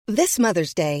This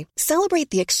Mother's Day, celebrate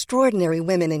the extraordinary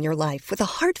women in your life with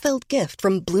a heartfelt gift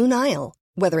from Blue Nile.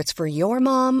 Whether it's for your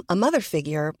mom, a mother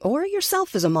figure, or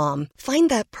yourself as a mom, find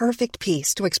that perfect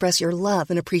piece to express your love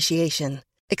and appreciation.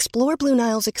 Explore Blue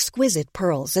Nile's exquisite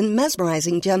pearls and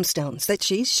mesmerizing gemstones that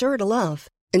she's sure to love.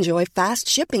 Enjoy fast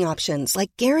shipping options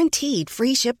like guaranteed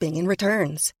free shipping and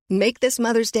returns. Make this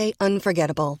Mother's Day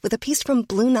unforgettable with a piece from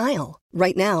Blue Nile.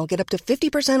 Right now, get up to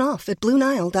 50% off at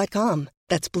BlueNile.com.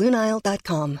 That's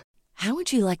BlueNile.com. How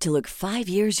would you like to look 5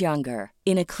 years younger?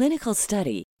 In a clinical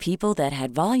study, people that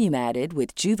had volume added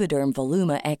with Juvederm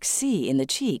Voluma XC in the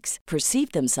cheeks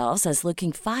perceived themselves as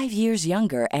looking 5 years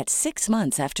younger at 6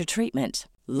 months after treatment.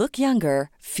 Look younger,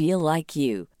 feel like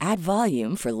you. Add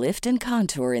volume for lift and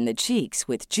contour in the cheeks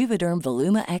with Juvederm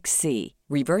Voluma XC.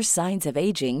 Reverse signs of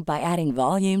aging by adding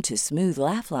volume to smooth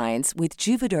laugh lines with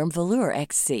Juvederm Volure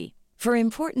XC. For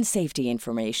important safety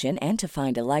information and to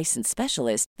find a licensed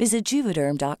specialist, visit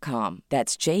Juvederm.com.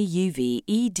 That's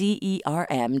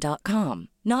JUVEDERM.com.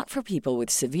 Not for people with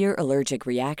severe allergic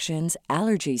reactions,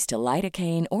 allergies to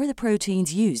lidocaine, or the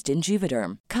proteins used in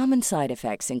Juvederm. Common side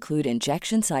effects include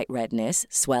injection site redness,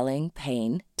 swelling,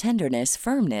 pain, tenderness,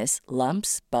 firmness,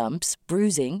 lumps, bumps,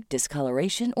 bruising,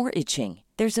 discoloration, or itching.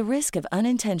 There's a risk of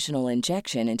unintentional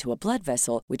injection into a blood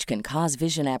vessel, which can cause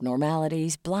vision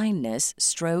abnormalities, blindness,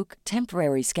 stroke,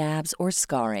 temporary scabs, or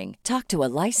scarring. Talk to a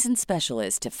licensed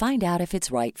specialist to find out if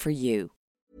it's right for you.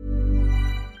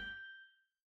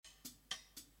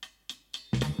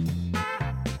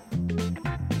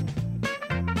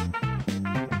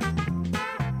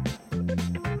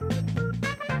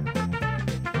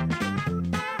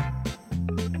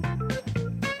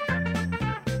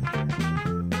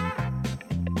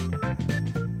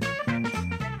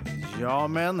 Ja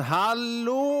men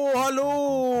hallå!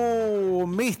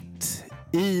 Mitt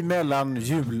i mellan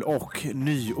jul och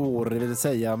nyår, det vill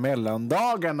säga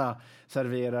mellandagarna,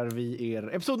 serverar vi er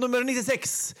episod nummer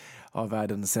 96 av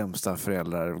Världens sämsta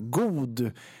föräldrar.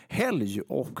 God helg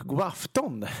och god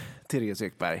afton, Therese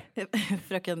Ekberg.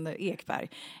 Fröken Ekberg.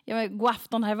 Ja, men god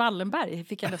afton, herr Wallenberg,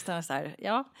 fick jag nästan så här.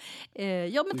 Ja,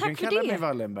 ja men du tack kan för kalla det. mig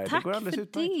Wallenberg. Tack det går alldeles för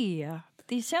utmärkt. det.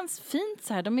 Det känns fint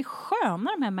så här. De är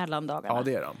sköna de här mellandagarna. Ja,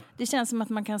 det är de. Det känns som att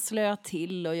man kan slöa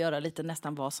till och göra lite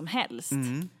nästan vad som helst.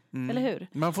 Eller hur?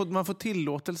 Man får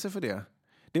tillåtelse för det.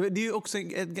 Det är ju också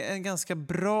en ganska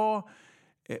bra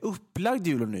upplagd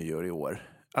jul och nyår i år.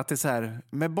 Att det är så här,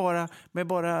 med bara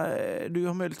du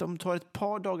har möjlighet att ta ett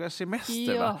par dagars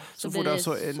semester, ja, va? Så får du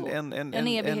alltså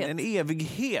en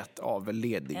evighet av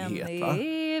ledighet, en va?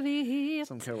 evighet.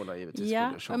 Som Carola givetvis ja,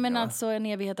 skulle sjunga. men alltså en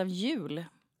evighet av jul.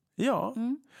 Ja,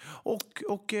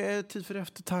 och tid för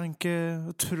eftertanke,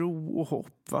 tro och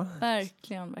hopp, va?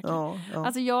 Verkligen. Ja.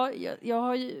 Alltså jag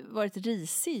har ju varit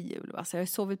risig i jul, va? Så jag har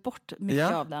sovit bort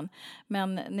mycket av den.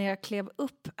 Men när jag klev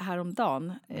upp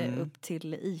häromdagen, upp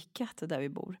till Icat där vi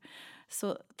bor,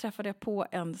 så träffade jag på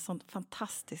en sån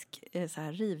fantastisk så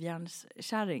här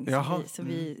rivjärnskärring som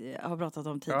vi har pratat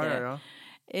om tidigare. Ja.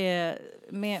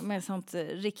 Med sånt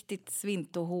riktigt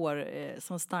svintohår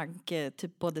som stank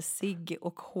typ både cigg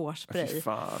och hårspray.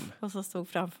 Och så stod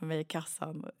framför mig i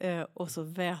kassan och så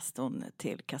väste hon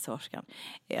till kassörskan: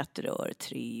 ett rör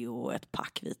 3 och ett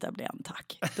pack vita Blend,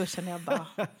 tack. Då känner jag bara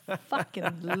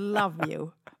fucking love you.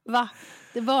 Va?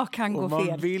 Vad kan gå fel?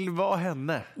 Man vill vara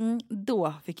henne.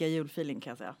 Då fick jag julfeeling,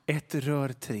 kan jag säga. Ett rör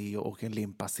 3 och en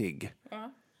limpa cigg.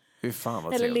 Ja. Hur fan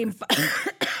vad eller trevligt. limpa.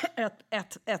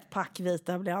 ett pack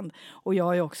vita Blend. Och jag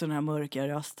har ju också den här mörka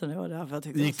rösten. Och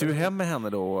därför gick du hem med henne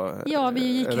då? Ja,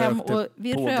 vi gick hem och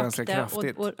vi rökte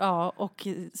och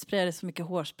sprayade så mycket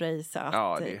hårspray så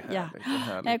att det är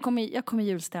härligt. Jag kom i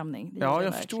julstämning.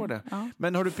 Jag förstår det. Ja.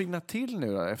 Men har du pignat till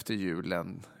nu då efter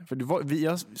julen? För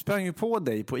jag sprang ju på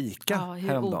dig på Ica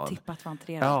häromdagen. Hur otippat var inte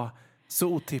det? Ja, så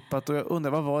otippat. Och jag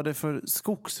undrar, vad var det för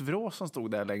skogsvrå som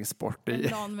stod där längst bort på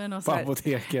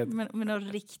apoteket? Med någon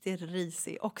riktigt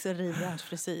risig, också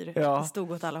rivjärnsfrisyr. Ja. Det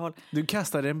stod åt alla håll. Du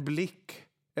kastade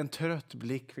en trött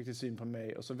blick, fick du syn på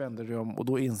mig, och så vände du om och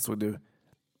då insåg du,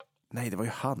 nej, det var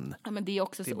ju han. Ja, men det är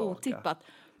också så otippat.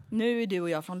 Nu är du och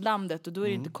jag från landet och då är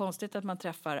det inte konstigt att man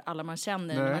träffar alla man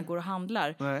känner när man går och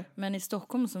handlar. Nej. Men i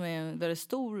Stockholm, som är en väldigt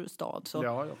stor stad, så...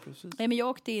 Ja, precis. Nej, men jag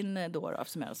åkte in då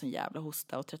eftersom jag hade sån jävla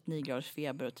hosta och 39 graders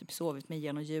feber och typ sovit mig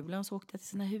igenom julen, så åkte jag till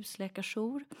sina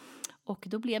husläkarjour. Och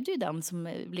då blev det ju den som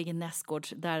ligger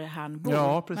nästgårds där han bor.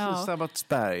 Ja, precis.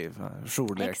 Sabbatsberg,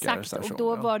 jourläkare. Exakt, och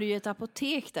då var det ju ett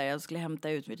apotek där jag skulle hämta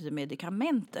ut lite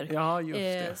medikamenter. Ja, just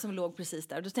det. Som låg precis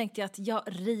där. Då tänkte jag att jag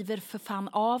river för fan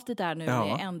av det där nu när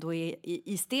jag ändå är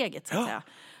i steget, så att säga.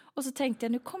 Och så tänkte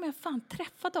jag, nu kommer jag fan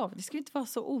träffa David. Det skulle inte vara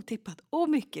så otippat. Och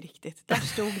mycket riktigt, där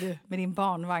stod du med din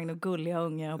barnvagn och gulliga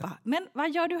unge och bara, men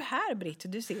vad gör du här, Britt?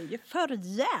 Du ser ju för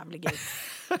jävlig ut.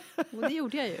 Och det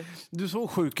gjorde jag ju. Du såg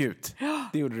sjuk ut.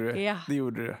 Det gjorde du. Ja. Det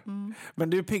gjorde du. Men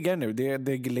du är piggare nu.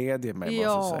 Det glädjer mig, måste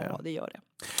jag säga. Ja, det gör det.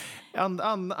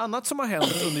 Annat som har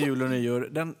hänt under jul och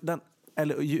nyår,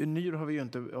 eller nyår har vi ju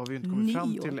inte kommit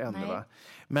fram till ännu, va?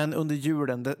 Men under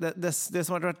julen, det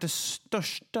som har varit det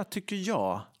största, tycker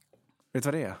jag, vet du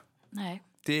vad det är? Nej.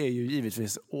 Det är ju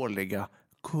givetvis årliga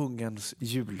kungens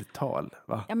jultal,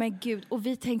 va? Ja, men gud, och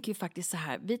vi tänker ju faktiskt så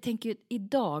här. Vi tänker ju,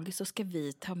 idag så ska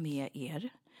vi ta med er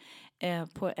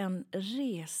på en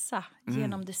resa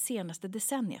genom det senaste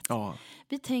decenniet. Ja.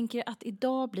 Vi tänker att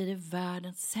idag blir det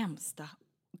världens sämsta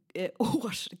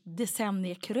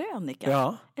årsdecenniekrönika.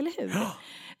 Ja. Eller hur? Ja.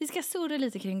 Vi ska surra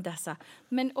lite kring dessa.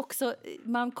 Men också,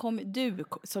 du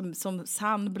som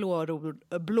sann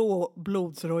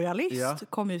blåblodsroyalist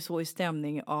kommer ju så i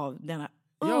stämning av denna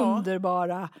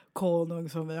underbara konung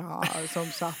som vi har, som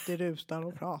satt i rutan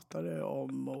och pratade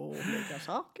om olika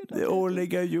saker. Det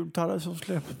årliga jultalet som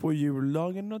släpps på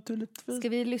jullagen naturligtvis. Ska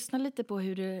vi lyssna lite på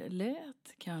hur det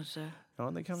lät kanske?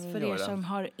 Ja, det kan vi för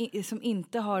göra. Er som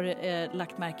inte har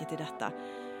lagt märke till detta.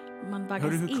 Man vaggas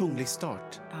hör du hur kunglig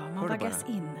start? Ja, man vaggas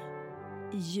in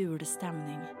i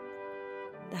julstämning.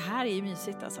 Det här är ju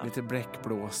mysigt alltså. Lite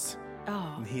bräckblås.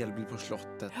 Ja. En hel bil på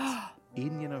slottet.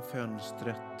 In genom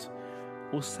fönstret.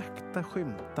 Och sakta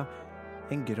skymta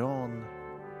en gran,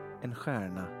 en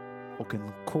stjärna och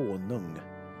en konung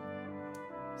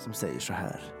som säger så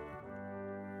här.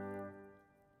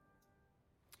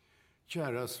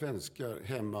 Kära svenskar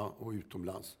hemma och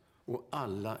utomlands och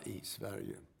alla i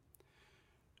Sverige.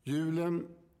 Julen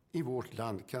i vårt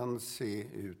land kan se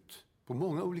ut på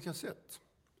många olika sätt.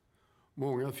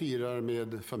 Många firar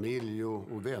med familj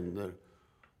och vänner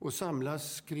och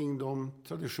samlas kring de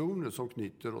traditioner som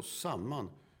knyter oss samman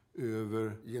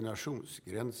över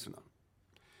generationsgränserna.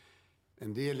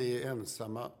 En del är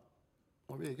ensamma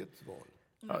av eget val.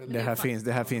 Ja, det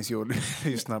här finns ju att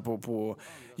lyssna på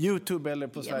YouTube eller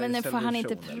på Sveriges men Television. Men får han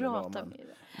inte prata med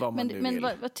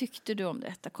det? Vad tyckte du om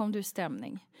detta? Kom du i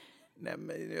stämning? Nej,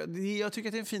 men jag tycker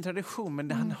att det är en fin tradition,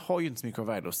 men han har ju inte så mycket av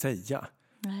värde att säga.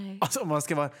 Nej. Alltså, om man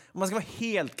ska vara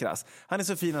helt krass. Han är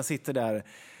så fin, han sitter där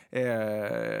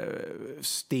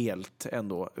stelt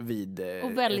ändå vid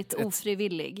och väldigt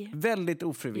ofrivillig. Väldigt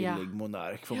ofrivillig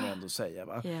monark får man ändå säga,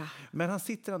 va? Ja. Men han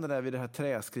sitter ändå där vid det här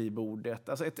träskrivbordet,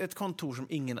 alltså ett kontor som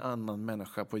ingen annan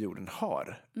människa på jorden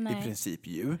har. Nej. I princip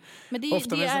ju. Men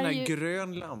ofta med en sån här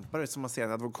grön lampa som man ser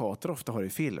att advokater ofta har i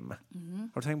film.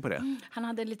 Har du tänkt på det? Han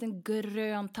hade en liten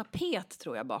grön tapet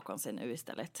tror jag bakom sig nu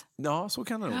istället. Ja, så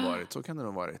kan det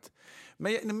nog varit.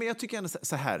 Men jag tycker ändå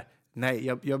så här. Nej,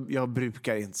 jag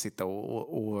brukar inte sitta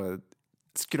och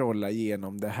scrolla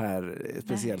igenom det här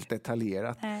speciellt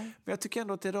detaljerat. Nej. Men jag tycker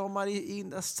ändå att det ramar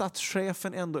in att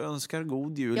statschefen ändå önskar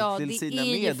god jul till sina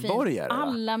medborgare.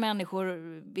 Alla människor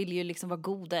vill ju liksom vara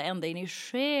goda ända in i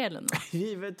själen.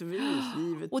 Givetvis.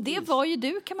 Och det var ju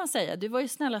du, kan man säga. Du var ju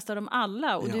snällast av dem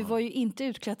alla. Och du var ju inte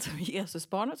utklädd som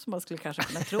Jesusbarnet som man skulle kanske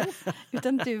kunna tro.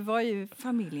 Utan du var ju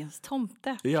familjens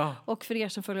tomte. Ja. Och för er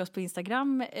som följer oss på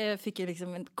Instagram fick jag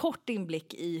liksom en kort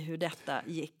inblick i hur detta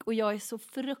gick. Och jag är så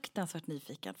fruktansvärt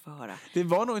nyfiken för att höra. Det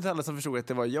var nog inte alla som förstod att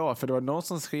det var jag, för det var någon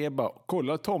som skrev bara,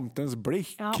 kolla tomtens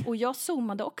blick. Ja, och jag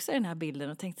zoomade också i den här bilden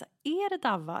och tänkte så här, är det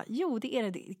Davva? Jo, det är det.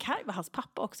 Det kan ju vara hans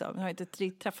pappa också. Men jag har inte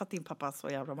träffat din pappa så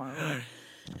jävla många gånger.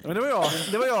 Men det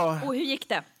var jag. Och hur gick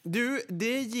det? Du,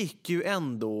 det gick ju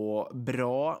ändå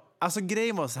bra. Alltså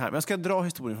grejen var så här, men jag ska dra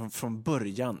historien från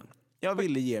början. Jag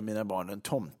ville ge mina barn en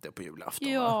tomte på julafton.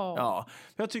 Ja.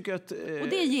 Jag tycker att, och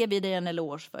det ger vi dig en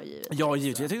eloge för, givetvis. Ja,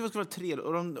 givetvis. Jag tyckte det skulle vara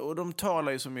trevligt. Och de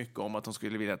talar ju så mycket om att de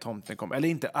skulle vilja att tomten kommer. Eller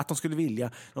inte att de skulle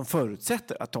vilja, de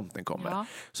förutsätter att tomten kommer. Ja.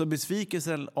 Så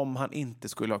besvikelsen om han inte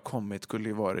skulle ha kommit skulle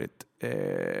ju varit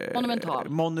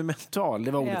monumental.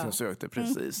 Det var ordet jag sökte,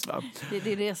 precis. Va?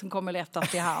 Det är det som kommer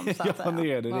lättast i hand. Så att ja,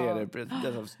 det är det.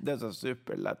 Dessa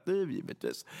superlativ,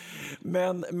 givetvis.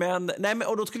 Men,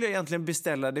 och då skulle jag egentligen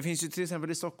beställa, det finns ju till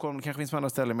exempel i Stockholm, kanske finns på andra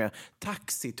ställen med,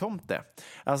 taxitomte.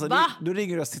 Alltså då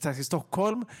ringer du till Taxi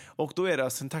Stockholm och då är det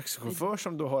alltså en taxichaufför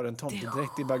som då har en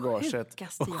tomtedräkt i bagaget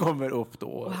och kommer upp då.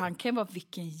 Och han kan vara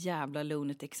vilken jävla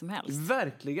lunatic som helst.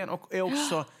 Verkligen, och är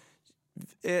också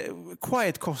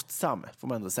quite kostsam, får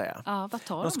man ändå säga. Ja, vad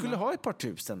tar de skulle ha ett par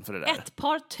tusen för det där. Ett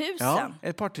par tusen? Ja,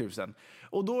 ett par tusen.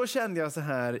 Och då kände jag så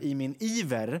här i min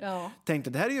iver, tänkte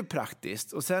det här är ju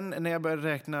praktiskt. Och sen när jag började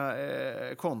räkna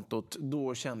kontot,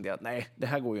 då kände jag att nej, det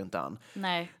här går ju inte an.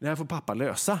 Nej. Det här får pappa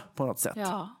lösa på något sätt.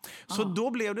 Ja. Så då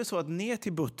blev det så att ner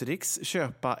till Buttericks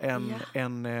köpa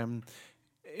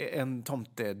en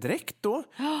tomtedräkt då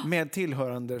med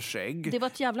tillhörande skägg. Det var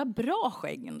ett jävla bra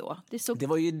skägg ändå. Det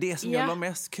var ju det som jag la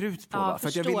mest krut på. Ja, för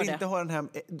att jag ville inte ha den här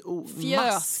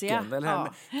masken. Eller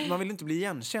man vill inte bli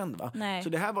igenkänd. Va? Nej. Så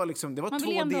det här var liksom, det var man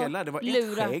 2 delar. Det var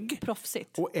ett skägg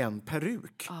proffsigt. och en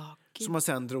peruk. Som man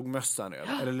sen drog mössan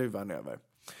över, eller luvan över.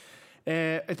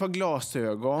 Ett par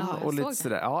glasögon och lite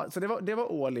sådär. Ja, så det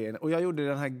var all in. Och jag gjorde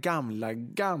den här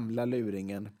gamla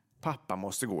luringen. Pappa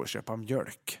måste gå och köpa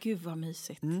mjölk. Gud vad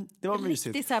mysigt. Det var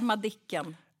mysigt. Riktigt så här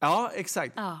Madicken. Ja,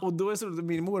 exakt. Och då är så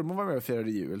min mormor var med och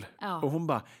firade jul. Och hon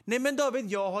bara, nej men David,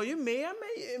 jag har ju med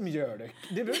mig mjölk.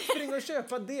 Du behöver springa och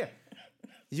köpa det.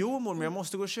 Jo mormor, jag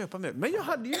måste gå och köpa mjölk. Men jag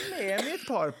hade ju med mig ett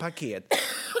par paket.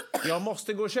 Jag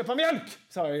måste gå och köpa mjölk,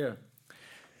 sa jag ju.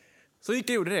 Så gick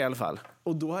jag och gjorde det i alla fall.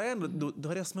 Och då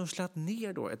hade jag smusslat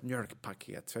ner då ett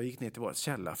mjölkpaket. Så jag gick ner till vårt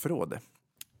källarförråd.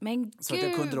 Men så att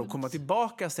jag kunde då komma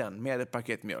tillbaka sen med ett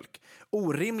paket mjölk.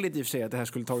 Orimligt i och för sig att det här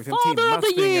skulle tagit en timme att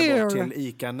springa bort till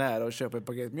Ica nära och köpa ett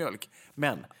paket mjölk.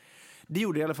 Men det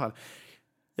gjorde jag i alla fall.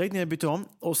 Jag gick ner och bytte om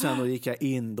och sen då gick jag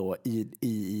in då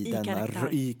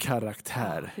i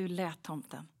karaktär. Ja, hur lät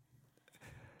tomten?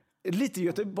 Lite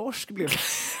göteborgsk blev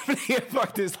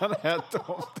faktiskt den här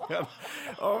tomten.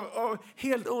 Och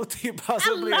helt otippat.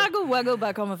 Alla goda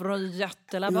gubbar kommer från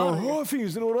Götelaborg. Jaha,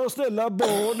 finns det några snälla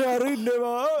barn där inne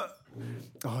va?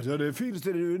 Ja, det finns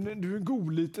det. Du är en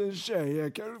god liten tjej.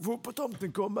 Jag kan få på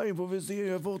tomten komma in, får vi se.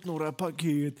 Jag har fått några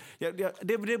paket.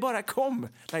 Det bara kom, den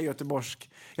här göteborgsk.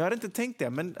 Jag hade inte tänkt det,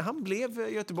 men han blev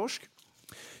göteborgsk.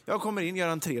 Jag kommer in, gör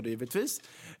entré då givetvis.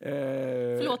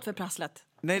 Förlåt för prasslet.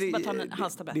 Nej, det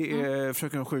är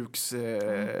Fröken Sjuks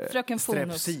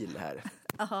strepsil här.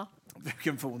 Aha.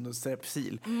 Fröken Fonus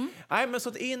strepsil. Nej, men så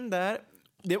att in där.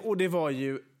 Det var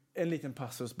ju en liten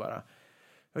passus bara.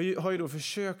 Jag har ju då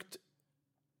försökt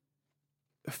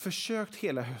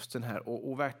hela hösten här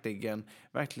och verkligen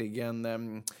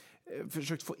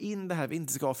försökt få in det här. Vi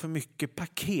inte ska ha för mycket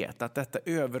paket. Att detta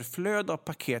överflöd av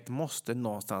paket måste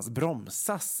någonstans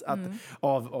bromsas.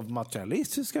 Av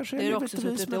materialistiska skäl. Det är också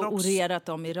suttit och orerat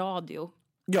om i radio.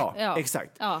 Ja,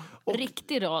 exakt. Ja,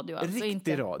 riktig radio. Alltså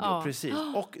riktig radio, precis.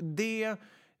 Och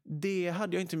det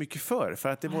hade jag inte mycket för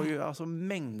att det var ju alltså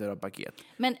mängder av paket.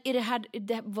 Men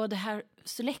var det här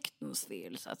släktens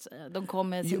fel så att säga? De kom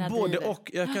med sina både driver.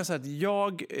 Och jag kan säga att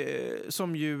jag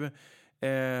som ju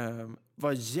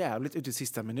var jävligt ute i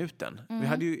sista minuten. Vi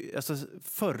hade ju, alltså,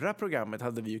 förra programmet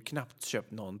hade vi ju knappt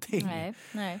köpt någonting.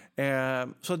 Nej.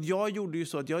 Så att jag gjorde ju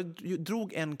så att jag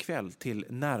drog en kväll till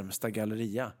närmsta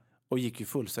galleria och gick ju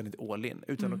fullständigt all in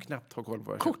utan att knappt ha koll på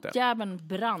vad jag köpte. Kortjäveln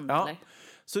brann, eller?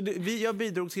 Så jag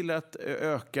bidrog till att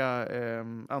öka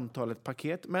antalet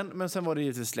paket. Men sen var det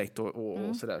lite släkt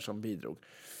och sådär som bidrog.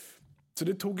 Så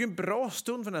det tog en bra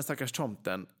stund för den här stackars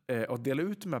tomten att dela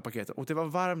ut de här paketen. Och det var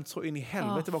varmt så in i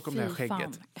helvete bakom det här skägget.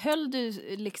 Fan. Höll du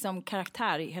liksom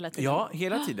karaktär hela tiden? Ja,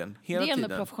 hela tiden. Det är ändå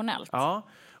professionellt. Ja,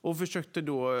 och försökte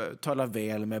då tala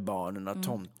väl med barnen att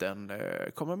tomten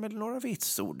kommer med några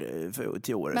vitsord till året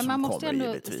som kommer. Men man måste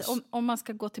ändå, om man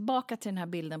ska gå tillbaka till den här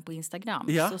bilden på Instagram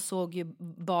så såg ju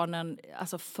barnen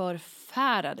alltså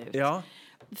förfärade ut. Ja.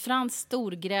 Frans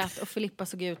storgrät och Filippa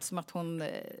såg ut som att hon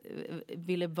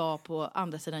ville vara på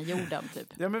andra sidan jorden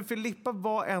typ. Ja, men Filippa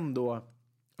var ändå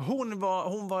hon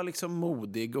var liksom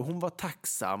modig och hon var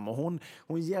tacksam och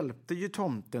hon hjälpte ju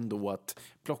tomten då att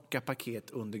plocka paket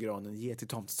under granen, ge till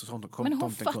tomten så tomten kunde läsa. Men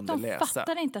hon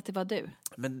fattade inte att det var du.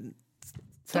 Men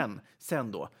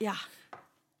sen då. Ja.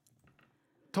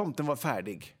 Tomten var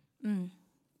färdig.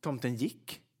 Tomten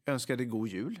gick, önskade god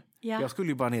jul. Ja. Jag skulle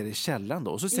ju bara ner i källaren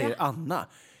då. Och så säger Anna,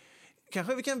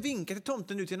 kanske vi kan vinka till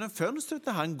tomten ut genom fönstret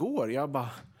när han går. Jag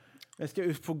ska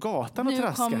ut på gatan och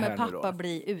traska här nu då. Nu kommer pappa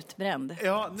bli utbränd.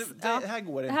 Ja, det här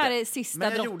går inte. Det här är sista droppen.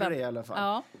 Men jag gjorde det i alla fall.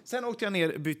 Ja. Sen åkte jag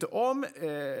ner, bytte om,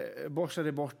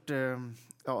 borstade bort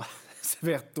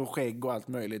svett och skägg och allt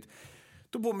möjligt.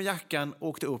 Tog på mig jackan,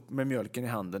 åkte upp med mjölken i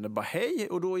handen och bara hej.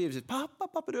 Och då givetvis,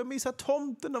 pappa, du har missat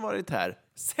tomten och varit här.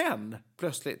 Sen,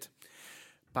 plötsligt,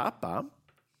 pappa,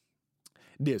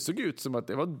 det såg ut som att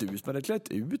det var du som hade klätt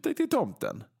ut dig till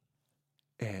tomten.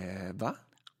 Va?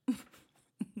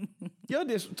 Ja,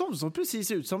 det är tomten som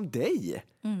precis ut som dig.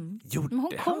 Men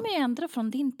hon kommer ju ändå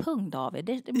från din punkt, David.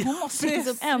 Hon måste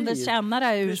liksom ändå känna det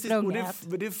här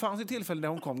ursprunget. Det fanns ju tillfällen där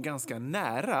hon kom ganska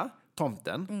nära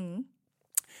tomten.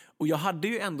 Och jag hade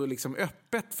ju ändå liksom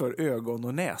öppet för ögon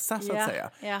och näsa så att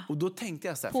säga. Ja. Och då tänkte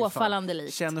jag så här, påfallande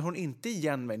likt. Känner hon inte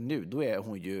igen mig nu, då är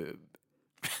hon ju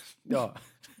ja.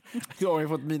 Jag har ju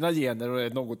fått mina gener och är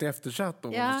något eftersatt.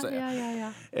 Ja.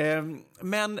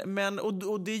 Men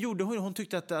det gjorde hon. Hon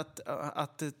tyckte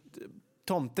att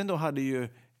tomten då hade ju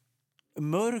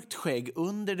mörkt skägg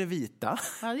under det vita.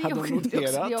 Ja, det hade hon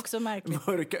noterat. Det är också märkligt.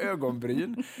 Mörka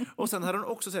ögonbryn. Och sen hade hon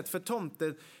också sett för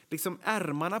liksom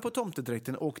ärmarna på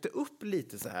tomtedräkten åkte upp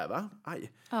lite så här, va?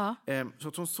 Aj. Ja. Så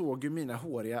att hon såg ju mina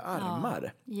håriga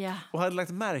armar. Ja. Och hade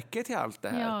lagt märke till allt det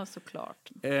här. Ja,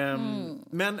 såklart.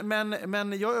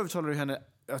 Men jag övertalade henne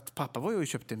att pappa var ju och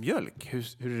köpte mjölk.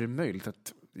 Hur är det möjligt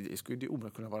att det skulle det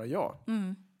omöjligt kunna vara jag?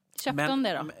 Köpte hon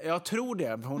det då? Jag tror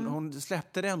det. Hon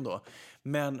släppte det ändå.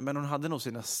 Men hon hade nog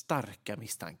sina starka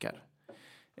misstankar.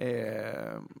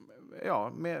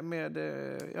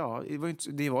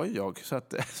 Det var ju jag. Så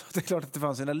det är klart att det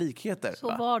fanns sina likheter.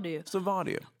 Så var det ju. Så var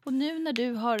det ju. Och nu när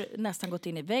du har nästan gått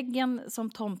in i väggen som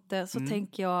tomte så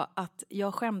tänker jag att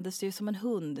jag skämdes ju som en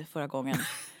hund förra gången.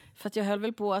 För att jag höll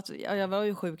väl på att, jag var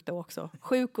ju sjuk då också.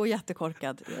 Sjuk och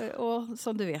jättekorkad. Och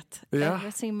som du vet,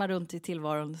 jag simmar runt i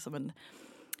tillvaron som en...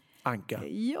 Anka.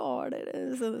 Ja, det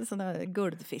är sån här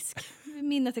guldfisk.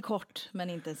 Minnet är kort men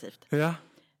intensivt. Ja.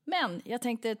 Men jag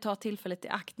tänkte ta tillfället i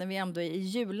akt när vi ändå är i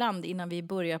julland innan vi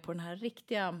börjar på den här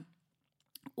riktiga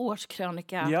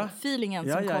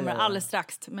årskrönika-feelingen som kommer alldeles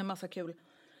strax med massa kul.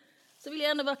 Så vill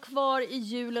jag ändå vara kvar i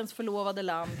julens förlovade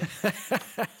land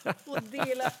och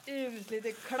dela ut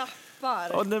lite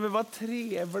klappar. Nej, men vad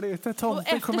trevligt. Och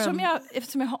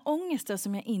eftersom jag har ångest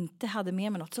som jag inte hade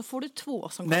med mig något så får du 2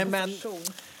 som kompensation.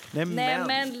 Nej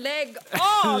men lägg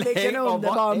av, vilken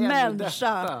underbar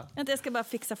människa. Jag ska bara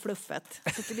fixa fluffet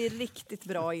så att det blir riktigt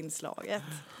bra inslaget.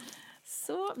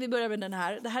 Så vi börjar med den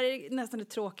här. Det här är nästan det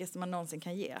tråkigaste man någonsin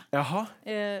kan ge. Jaha.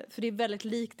 För det är väldigt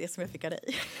likt det som jag fick av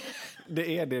dig.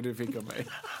 Det är det du fick av mig.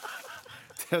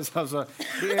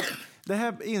 Det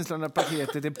här inslagna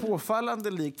paketet är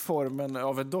påfallande likt formen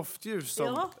av ett doftljus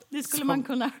som, det skulle man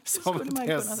kunna.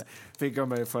 Tess fick av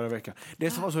mig förra veckan.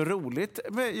 Det som var så roligt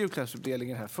med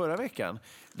julklappsuppdelningen här förra veckan,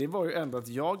 det var ju ändå att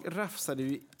jag rafsade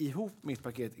ju ihop mitt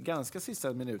paket ganska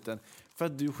sista minuten för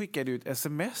att du skickade ut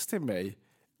sms till mig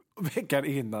veckan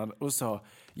innan och sa,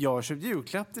 jag har köpt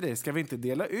julklapp till dig, ska vi inte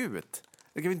dela ut?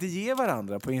 Ska vi inte ge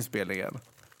varandra på inspelningen?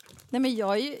 Nej, men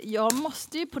jag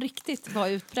måste ju på riktigt vara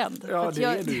utbränd. Ja, det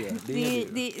är du.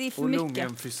 Det är för och mycket. Och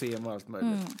lungemfysem och allt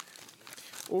möjligt.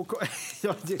 Och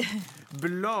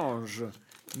Blanche,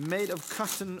 made of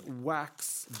cotton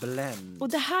wax blend. Och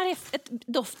det här är ett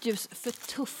doftljus för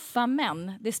tuffa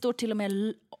män. Det står till och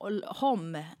med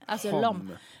hom, alltså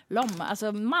lom,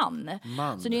 alltså man.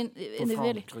 Så det är en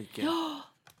Frankrike.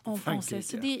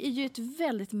 Så det är ju ett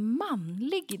väldigt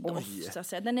manlig doft, så att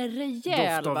säga. Den är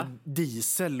rejäl. Doft av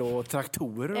diesel och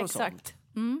traktorer och sånt. Exakt.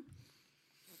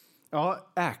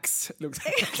 Ja, Axe.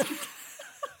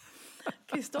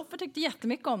 Kristoffer tyckte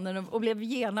jättemycket om den och blev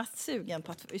genast sugen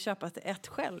på att köpa ett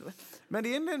själv. Men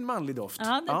det är en manlig doft.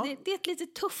 Ja, det är ett lite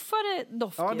tuffare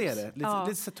doftljus. Ja, det är det.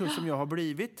 Lite så tuff som jag har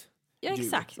blivit. Ja,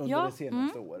 exakt. Under det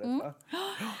senaste året, va?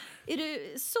 Är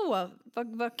du så?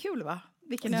 Vad kul, va?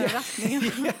 Vilken överraskning.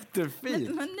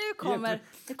 Jättefint. Men nu kommer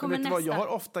nästa. Vad, jag har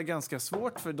ofta ganska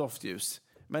svårt för doftljus.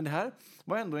 Men det här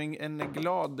var ändå en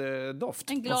glad doft.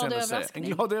 En glad överraskning.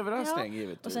 En glad överraskning,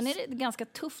 givetvis. Och sen är det ett ganska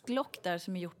tufft lock där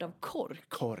som är gjort av kork.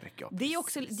 Kork, ja. Det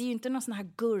är ju inte någon sån här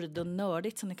gurd och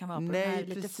nördigt som det kan vara på den här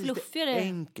lite fluffigare.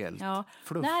 Enkelt,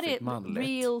 fluffigt, det här är manligt.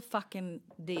 Real fucking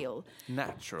deal.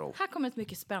 Natural. Här kommer ett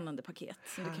mycket spännande paket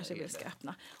som du kanske ska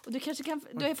öppna. Och du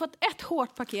har fått ett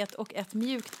hårt paket och ett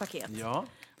mjukt paket. Ja.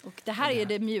 Och det här är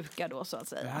det mjuka då, så att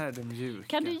säga. Det här är det mjuka.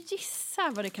 Kan du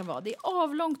gissa vad det kan vara? Det är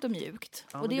avlångt och mjukt.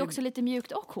 Och det är också lite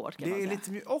mjukt och hårt, kan man säga. Det är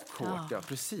lite mjukt och hårt, ja,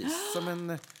 precis. Som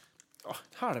en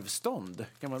halvstånd,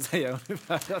 kan man säga.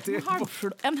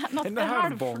 En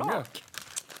halvflak.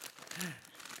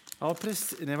 Ja,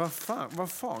 precis. Nej,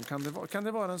 vad fan kan det vara? Kan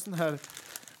det vara en sån här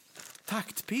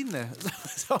taktpinne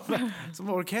som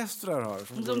orkestrar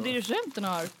har? Som dirigenten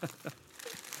har.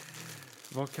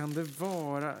 Vad kan det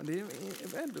vara? Det är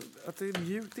ändå att det är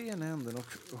mjukt i ena änden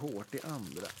och hårt i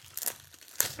andra.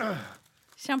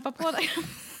 Kämpa på dig.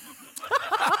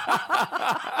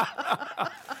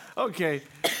 Okej.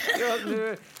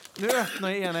 Nu öppnar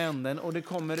jag ena änden och det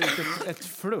kommer ut ett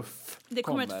fluff. Det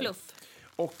kommer ett fluff.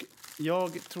 Och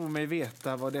jag tror mig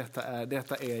veta vad detta är.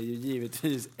 Detta är ju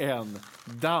givetvis en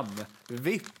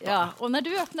dammvippa. Ja, och när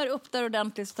du öppnar upp där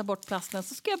ordentligt och tar bort plasten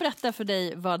så ska jag berätta för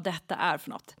dig vad detta är för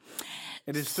något.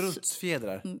 Är det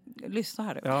strutsfjädrar? Lyssna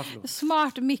här. Ja,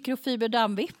 Smart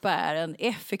mikrofiberdammvippa är en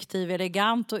effektiv,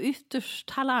 elegant och ytterst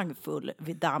talangfull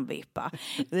dammvippa.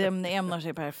 Den ämnar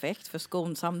sig perfekt för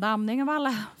skonsam dammning av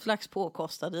alla slags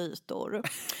påkostade ytor.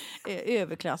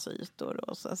 Överklassytor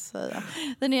då, så att säga.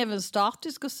 Den är även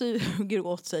statisk och suger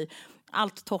åt sig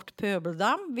allt torrt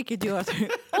pöbeldamm, vilket gör att det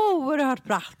är oerhört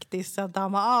praktiskt att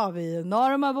damma av i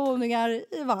enorma våningar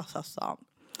i Vasastan.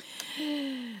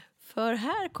 För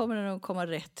här kommer den att komma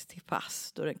rätt till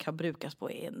pass då den kan brukas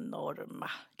på enorma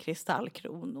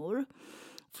kristallkronor.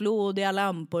 Flådiga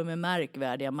lampor med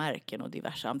märkvärdiga märken och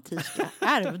diverse antika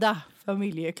ärvda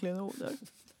familjeklenoder.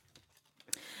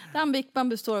 Dammvippan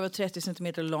består av ett 30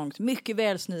 cm långt, mycket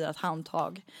välsnidat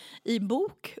handtag i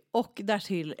bok och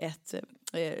därtill ett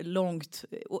långt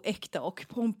och äkta och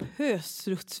pompöst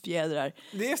strutsfjädrar.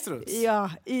 Det är struts?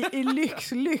 Ja, i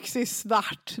lyx i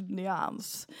svart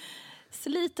nyans.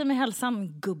 Sliten med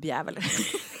hälsan, gubbjävel.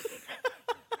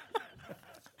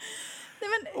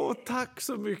 Tack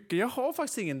så mycket. Jag har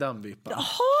faktiskt ingen dammvippa.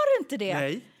 Har du inte det?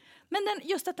 Nej. Men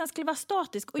just att den skulle vara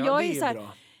statisk. Och ja, jag det är så här,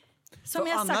 bra. som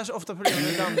för jag annars sagt, ofta problemet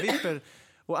med dammvippor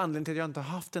och anledningen till att jag inte har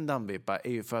haft en dammvippa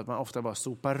är ju för att man ofta bara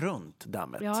sopar runt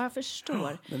dammet. Ja, jag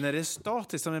förstår. Men när det är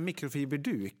statiskt som en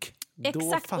mikrofiberduk, exakt,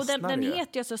 då fastnar och den det.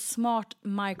 heter ju alltså Smart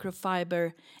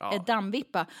Microfiber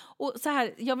dammvippa. Och så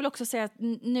här, jag vill också säga att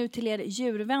nu till er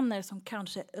djurvänner som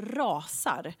kanske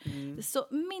rasar. Så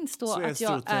minns då så att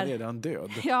jag är redan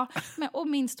död. Ja, och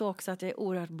minns då också att jag är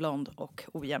oerhört blond och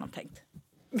ogenomtänkt.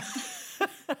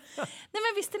 Nej,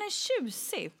 men visst är den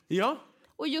tjusig. Ja.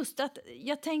 Och just att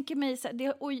jag tänker mig så här,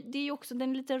 det är ju också,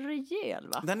 den är lite rejäl,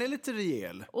 va? Den är lite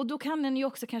rejäl. Och då kan den ju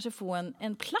också kanske få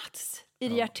en plats i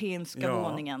den hjärtinska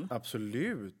våningen.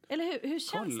 Absolut. Eller hur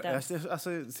känns det? Alltså,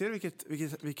 ser du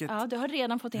vilket Ja, du har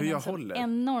redan fått in en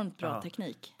enormt bra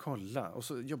teknik. Kolla, och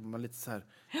så jobbar man lite så här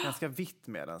ganska vitt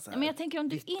med den. Så här. Men jag tänker om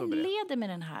du inleder med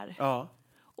den här. Ja.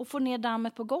 Och får ner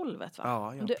dammet på golvet, va?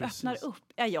 Ja, om du precis. öppnar upp.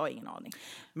 Ja, jag har ingen aning.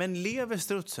 Men lever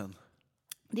strutsen?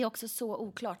 Det är också så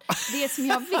oklart. Det som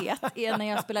jag vet är när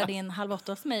jag spelade in Halv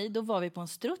 8 hos mig, då var vi på en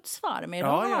strutsfarm i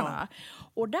Dalarna.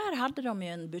 Och där hade de ju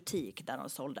en butik där de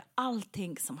sålde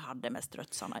allting som hade med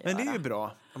strutsarna att göra. Men det är ju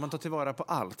bra, om man tar tillvara på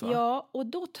allt, va? Ja, och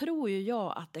då tror ju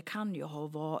jag att det kan ju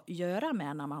ha att göra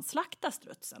med när man slaktar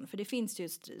strutsen. För det finns ju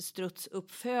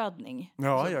strutsuppfödning.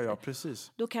 Ja,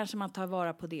 precis. Då kanske man tar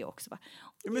vara på det också, va?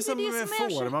 Ja, men som med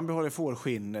får, man behåller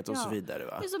fårskinnet och så vidare,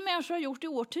 va? Det är som människor har gjort i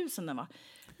årtusenden, va?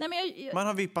 Nej, men man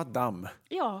har vippat damm med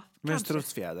kanske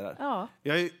strutsfjädrar. Ja.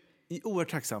 Jag är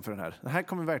oerhört tacksam för den här. Den här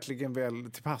kommer verkligen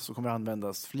väl till pass och kommer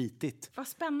användas flitigt. Vad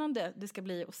spännande det ska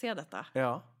bli att se detta.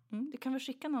 Ja. Du kan väl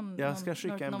skicka någon Jag ska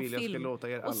skicka en bild, jag ska låta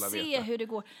er alla och se veta. hur det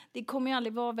går. Det kommer ju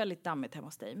aldrig vara väldigt dammigt hemma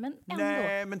hos dig, men ändå.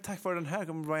 Nej, men tack vare den här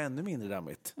kommer det vara ännu mindre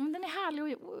dammigt. Men den är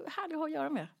härlig att ha att göra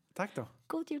med. Tack då.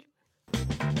 God jul.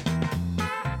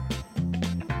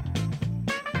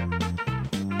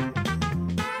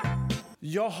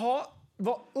 Jaha,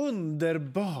 vad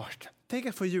underbart. Tänk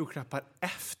att få julklappar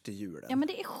efter julen. Ja, men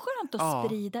det är skönt att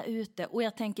sprida ut det. Och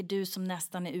jag tänker du som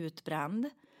nästan är utbränd.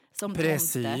 Som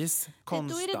precis, tomte.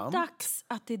 konstant. Då är det dags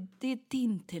att det är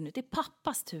din tur nu. Det är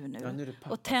pappas tur nu. Ja, nu är det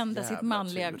pappas och tända sitt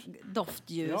manliga tur.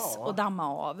 doftljus och damma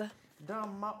av.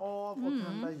 Damma av och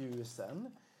tända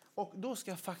ljusen. Och då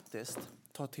ska jag faktiskt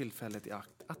ta tillfället i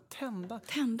akt att tända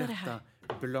detta här.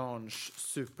 Blanche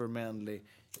Supermanly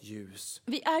ljus.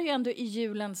 Vi är ju ändå i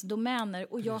julens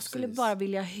domäner och jag skulle bara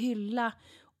vilja hylla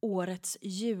årets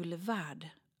julvärd,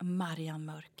 Marianne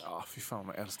Mörk. Ja, fy fan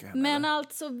vad jag älskar henne. Men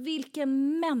alltså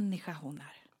vilken människa hon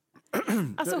är.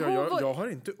 Alltså, jag har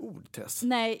inte ord, Tess.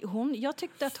 Nej, jag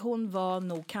tyckte att hon var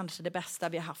nog kanske det bästa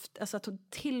vi har haft. Alltså att hon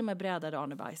till och med brädade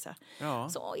Arne Weise. Ja.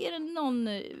 Så är det någon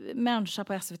människa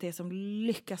på SVT som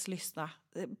lyckas lyssna.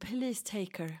 Please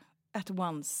take her at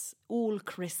once. All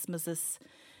Christmases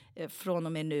från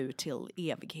och med nu till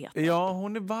evigheten. Ja,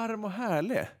 hon är varm och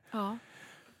härlig. Ja.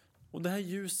 Och det här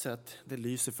ljuset, det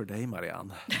lyser för dig,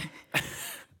 Marianne.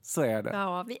 Så är det.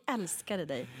 Ja, vi älskade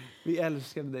dig. Vi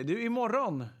älskade dig. Du,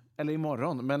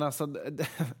 imorgon, men alltså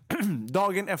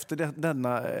dagen efter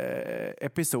denna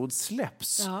episod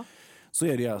släpps så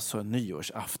är det alltså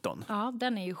nyårsafton. Ja,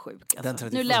 den är ju sjuk. Alltså.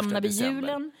 Den Nu lämnar vi december.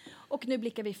 julen och nu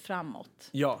blickar vi framåt.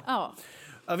 Ja.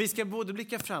 Vi ska både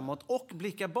blicka framåt och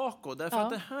blicka bakåt. Därför att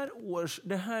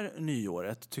det här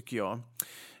nyåret, tycker jag,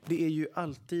 det är ju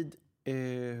alltid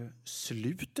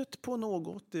slutet på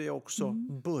något. Det är också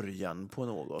början på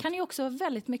något. Kan ju också vara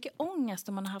väldigt mycket ångest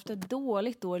om man har haft ett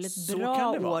dåligt år eller ett Så bra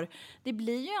kan det vara. år. Det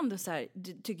blir ju ändå så här,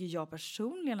 tycker jag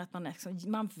personligen, att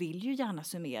man vill ju gärna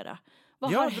summera.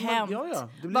 Vad har hänt? Det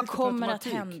blir Vad lite kommer att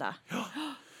automatik. hända? Ja,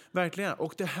 verkligen.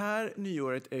 Och det här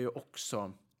nyåret är ju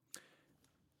också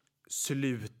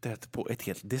slutet på ett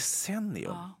helt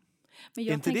decennium. Ja. Men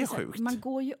jag är inte det så här, sjukt? man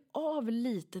går ju av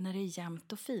lite när det är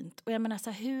jämnt och fint. Och jag menar så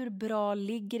här, hur bra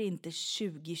ligger inte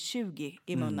 2020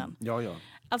 i munnen? Ja.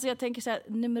 Alltså jag tänker så här,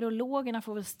 numerologerna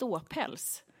får väl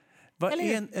ståpäls. Vad Eller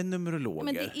är en numerolog?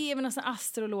 Men det är väl en sån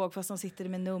astrolog fast som sitter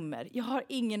med nummer. Jag har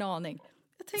ingen aning.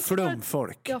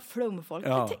 Flumfolk. Ja, flumfolk.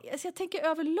 Ja. Jag tänker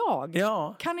överlag.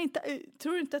 Ja.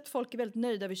 Tror du inte att folk är väldigt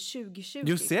nöjda över 2020?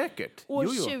 Jo, säkert. År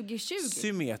 2020.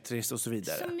 Symmetriskt och så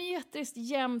vidare. Symmetriskt,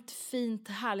 jämnt, fint,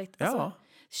 härligt. Ja. Alltså,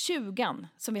 20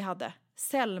 som vi hade.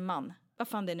 Selman, vad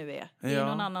fan det nu är. Det är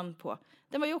någon annan på.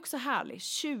 Den var ju också härlig.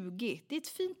 20, det är ett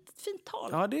fint tal.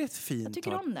 Ja, det är ett fint tal. Jag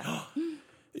tycker om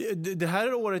det. Det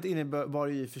här året innebar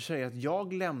ju i och för sig att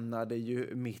jag lämnade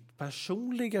ju mitt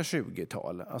personliga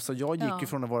 20-tal. Alltså jag gick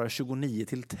ifrån att vara 29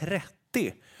 till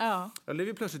 30. Ja. Jag blev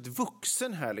ju plötsligt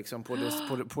vuxen här liksom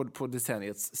på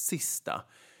decenniets sista.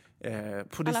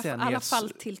 På I alla fall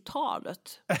till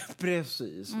talet.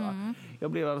 Precis. Va?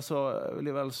 Jag blev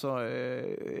alltså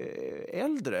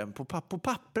äldre, på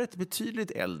pappret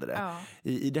betydligt äldre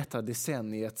i detta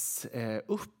decenniets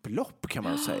upplopp kan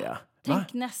man säga.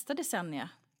 Tänk nästa decennie.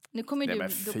 Nu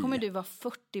kommer du vara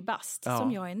 40 bast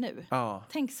som jag är nu. Ja.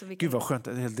 Tänk så Gud vad skönt,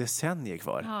 ett helt decennium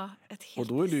kvar. Ja, och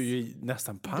då är du ju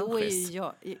nästan pensionist.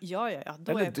 Då är jag,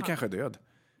 då eller är du kanske är död.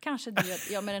 Kanske död.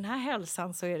 Ja, med den här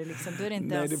hälsan så är det liksom, då är det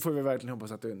inte Nej, det får vi verkligen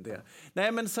hoppas att du inte är.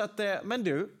 Nej, men så att, men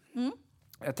du,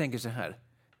 jag tänker så här.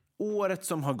 Året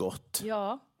som har gått,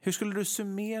 hur skulle du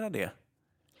summera det?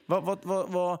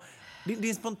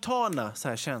 Din spontana så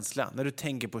här känsla när du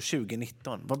tänker på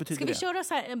 2019, vad betyder det? Ska vi köra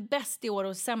så här bäst i år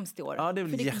och sämst i år? Ja, det är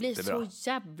väl för det jättebra. blir så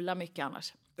jävla mycket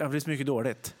annars. Ja, det blir så mycket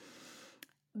dåligt.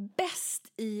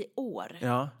 Bäst i år?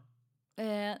 Ja.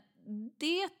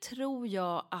 Det tror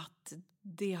jag att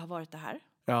det har varit det här.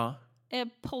 Ja.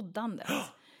 Poddandet.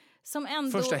 Som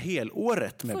ändå, första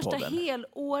helåret med podden. Första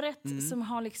helåret som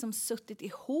har liksom suttit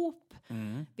ihop.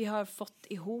 Vi har fått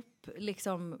ihop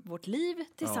liksom vårt liv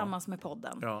tillsammans med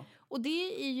podden. Ja. Och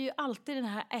det är ju alltid det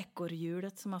här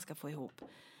ekorrhjulet som man ska få ihop.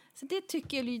 Så det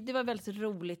tycker jag, det var väldigt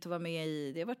roligt att vara med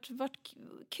i. Det har varit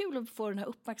kul att få den här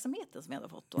uppmärksamheten som jag har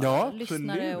fått. Och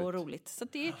lyssnare och roligt. Så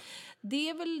det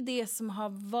är väl det som har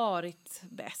varit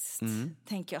bäst.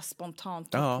 Tänker jag spontant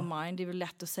på mind. Det är väl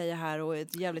lätt att säga här och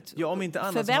ett jävligt om inte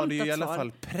annat så har det ju i alla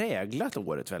fall präglat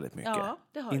året väldigt mycket. Ja,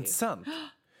 det har intressant.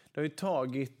 Det har ju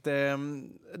tagit...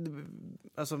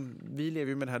 alltså, vi lever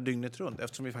ju med det här dygnet runt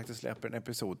eftersom vi faktiskt släpper en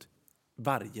episod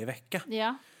varje vecka.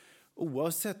 Ja.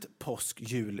 Oavsett påsk,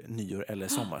 jul, nyår eller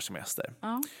sommarsemester.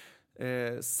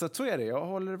 Så är det. Jag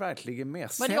håller verkligen med.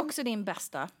 Var det också din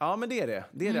bästa? Ja, men det är det.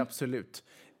 Det är det absolut.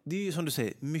 Det är ju som du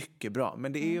säger mycket bra.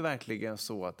 Men det är ju verkligen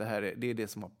så att det är det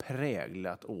som har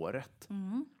präglat året.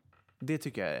 Det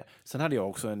tycker jag är. Sen hade jag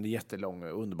också en jättelång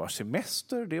och underbar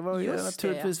semester. Det var ju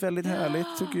naturligtvis väldigt härligt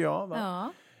tycker jag.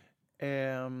 Va?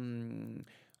 Ja.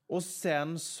 Och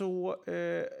sen så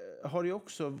har det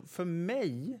också för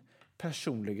mig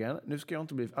personligen, nu ska jag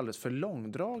inte bli alldeles för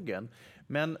långdragen,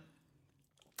 men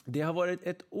det har varit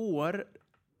ett år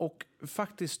och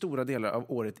faktiskt stora delar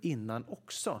av året innan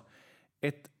också.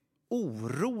 Ett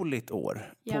oroligt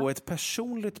år på ett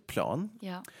personligt plan.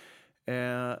 Ja.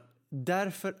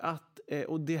 Därför att,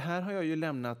 och det här har jag ju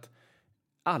lämnat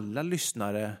alla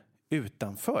lyssnare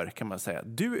utanför kan man säga.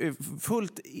 Du är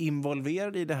fullt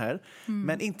involverad i det här,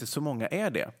 men inte så många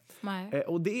är det.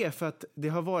 Och det är för att det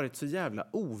har varit så jävla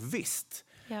ovisst.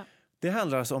 Ja. Det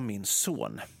handlar alltså om min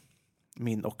son.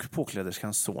 Min och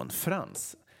påkläderskans son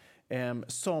Frans.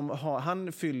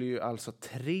 Han fyller ju alltså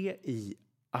 3 i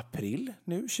april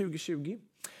nu 2020.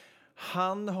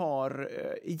 Han har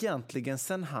egentligen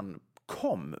sedan han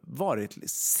kom varit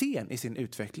sen i sin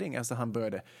utveckling. Alltså han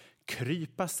började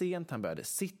krypa sent, han började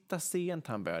sitta sent,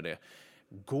 han började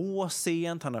gå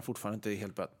sent, han har fortfarande inte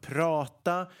helt börjat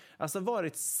prata. Alltså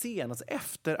varit sen, alltså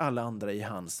efter alla andra i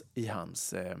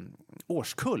hans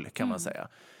årskull kan man säga.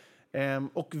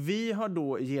 Och vi har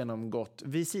då genomgått,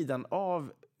 vid sidan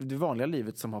av det vanliga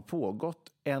livet som har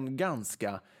pågått, en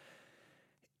ganska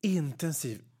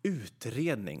intensiv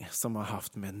utredning som har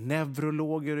haft med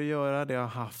neurologer att göra, det har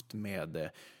haft med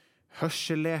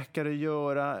hörselläkare att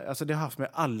göra, alltså det har haft med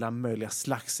alla möjliga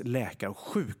slags läkare och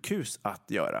sjukhus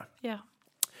att göra. Ja.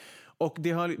 Och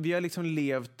vi har liksom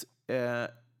levt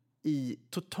i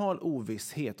total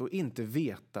ovisshet och inte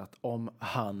vetat om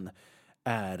han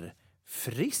är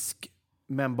frisk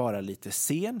men bara lite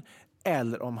sen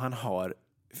eller om han har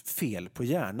fel på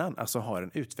hjärnan, alltså har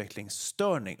en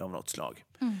utvecklingsstörning av något slag.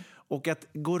 Och att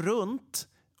gå runt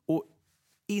och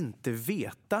inte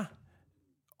veta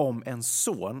om en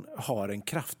son har en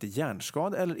kraftig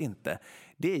hjärnskada eller inte,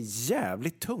 det är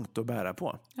jävligt tungt att bära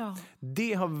på. Ja.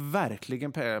 Det har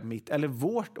verkligen präglat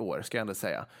vårt år ska jag ändå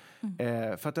säga.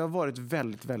 För att det har varit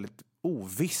väldigt, väldigt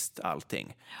ovisst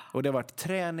allting. Och det har varit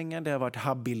träningar, det har varit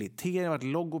habilitering, det har varit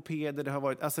logopeder, det har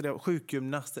varit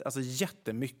sjukgymnaster, alltså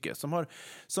jättemycket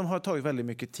som har tagit väldigt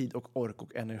mycket tid och ork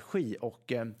och energi.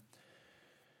 Och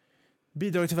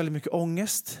bidragit till väldigt mycket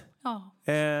ångest. Ja.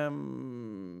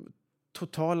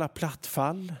 Totala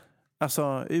plattfall.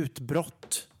 Alltså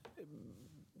utbrott.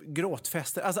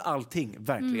 Gråtfester. Alltså allting,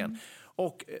 verkligen.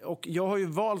 Och jag har ju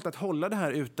valt att hålla det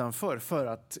här utanför för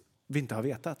att vi inte har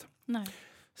vetat. Nej.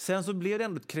 Sen så blev det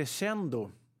ändå ett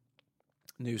crescendo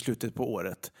nu i slutet på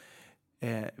året.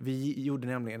 Vi gjorde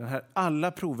nämligen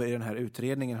alla prover i den här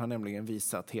utredningen har nämligen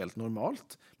visat helt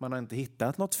normalt. Man har inte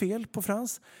hittat något fel på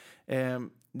Frans.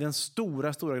 Den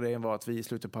stora grejen var att vi i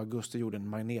slutet på augusti gjorde en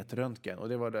magnetröntgen. Och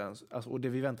det var och det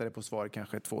vi väntade på svar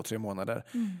kanske 2-3 månader.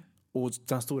 Och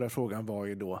den stora frågan var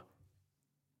ju då,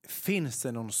 finns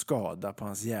det någon skada på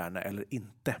hans hjärna eller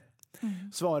inte?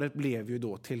 Svaret blev ju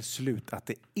då till slut att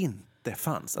det inte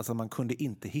fanns. Alltså man kunde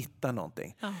inte hitta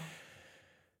någonting.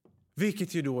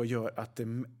 Vilket ju då gör att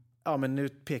men nu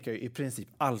pekar ju i princip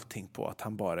allting på att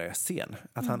han bara är sen.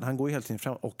 Att han går ju hela tiden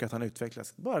fram och att han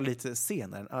utvecklas bara lite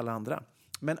senare än alla andra.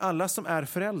 Men alla som är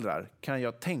föräldrar kan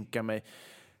jag tänka mig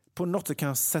på något sätt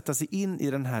kan sätta sig in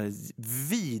i den här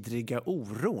vidriga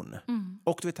oron.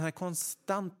 Och du vet den här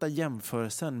konstanta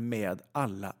jämförelsen med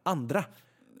alla andra.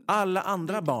 Alla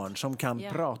andra barn som kan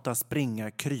prata,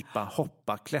 springa, krypa,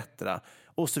 hoppa, klättra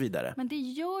och så vidare. Men det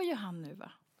gör ju han nu,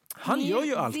 va? Han gör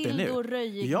ju allt det nu.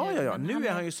 Ja. Nu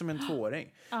är han ju som en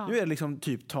 2-åring. Nu är det liksom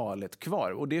typ talet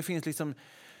kvar. Och det finns liksom,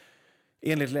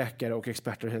 enligt läkare och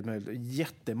experter helt möjligt,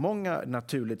 jättemånga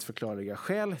naturligt förklarliga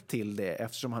skäl till det.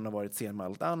 Eftersom han har varit sen med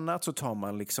allt annat så tar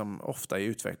man liksom ofta i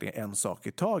utvecklingen en sak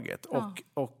i taget.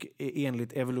 Och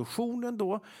enligt evolutionen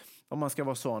då, om man ska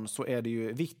vara sån, så är det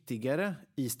ju viktigare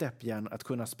i stäpphjärnan att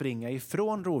kunna springa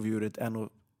ifrån rovdjuret än att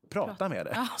prata med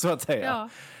det, så att säga. Ja.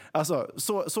 Alltså,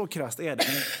 så krasst är det.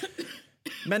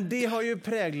 Men det har ju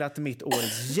präglat mitt år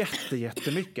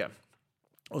jättemycket.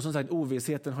 Och som sagt,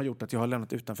 ovissheten har gjort att jag har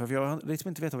lämnat utanför. För jag har liksom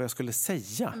inte vetat vad jag skulle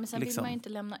säga. Men sen vill man ju inte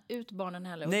lämna ut barnen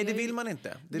heller. Nej, det vill man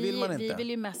inte. Vi vill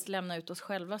ju mest lämna ut oss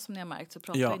själva, som ni har märkt. Så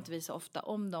pratar inte vi så ofta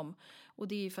om dem. Och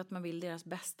det är ju för att man vill deras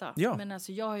bästa. Ja. Men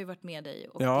alltså, jag har ju varit med dig.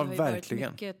 Och det har ju varit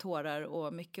mycket tårar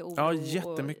och mycket oro. Ja,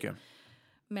 jättemycket.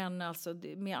 Men alltså,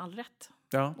 med all rätt.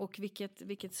 Ja. Och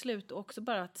vilket slut. Och också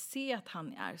bara att se att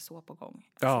han är så på gång.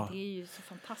 Alltså, det är ju så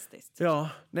fantastiskt. Ja,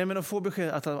 nej, men att få besked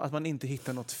att man inte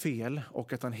hittar något fel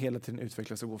och att han hela tiden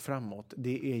utvecklas och går framåt,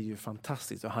 det är ju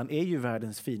fantastiskt. Och han är ju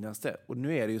världens finaste. Och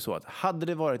nu är det ju så att hade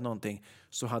det varit någonting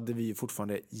så hade vi ju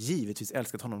fortfarande givetvis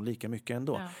älskat honom lika mycket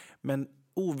ändå. Ja. Men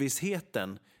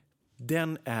ovissheten,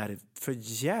 den är för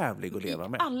jävlig att leva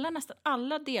med. Nästan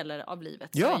alla delar av livet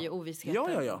så är ju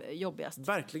ovissheten jobbigast.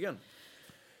 Verkligen.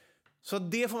 Så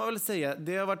det får man väl säga,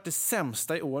 det har varit det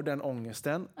sämsta i år, den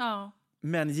ångesten. Ja.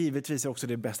 Men givetvis är också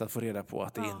det bästa att få reda på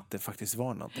att det inte faktiskt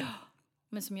var någonting. Ja.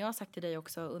 Men som jag har sagt till dig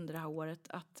också under det här året,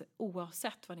 att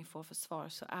oavsett vad ni får för svar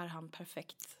så är han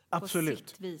perfekt. Absolut. På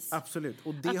sitt vis. Absolut.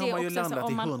 Och det har man ju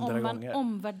landat i 100 gånger. Om man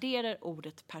omvärderar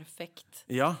ordet perfekt,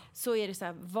 så är det så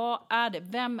här, vad är det?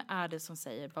 Vem är det som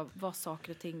säger vad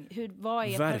saker och ting, vad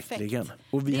är verkligen perfekt?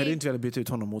 Och vi hade inte velat byta ut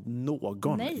honom mot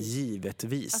någon,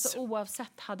 givetvis. Alltså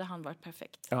oavsett hade han varit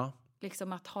perfekt. Ja.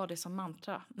 Liksom att ha det som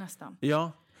mantra nästan.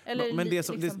 Ja. Eller men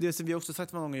det som vi också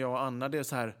sagt många gånger, jag och Anna, det är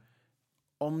så här,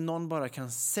 om någon bara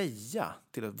kan säga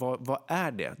till att vad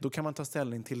är det, då kan man ta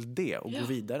ställning till det och gå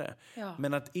vidare. Ja.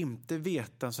 Men att inte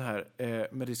veta så här,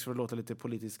 med risk för att låta lite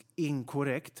politiskt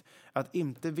inkorrekt, att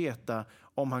inte veta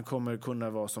om han kommer kunna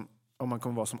vara som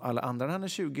alla andra när han är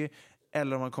 20,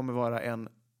 eller om han kommer vara en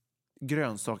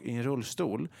grönsak i en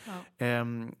rullstol. Ja.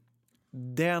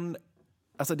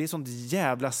 Alltså det är sånt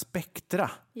jävla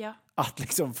spektra att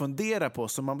liksom fundera på,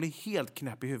 så man blir helt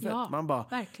knäpp i huvudet. Ja, man bara,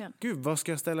 verkligen. Gud, vad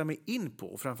ska jag ställa mig in på?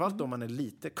 Och framförallt om man är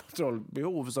lite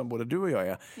kontrollbehov, som både du och jag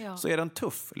är, så är den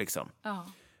tuff liksom.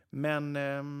 Ja.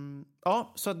 Men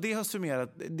så att det har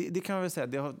summerat, det kan man väl säga,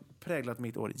 det har präglat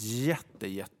mitt år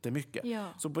jättemycket.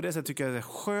 Ja. Så på det sättet tycker jag det är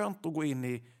skönt att gå in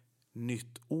i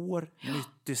nytt år,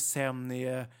 nytt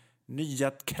decennie,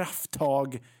 nya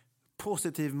krafttag,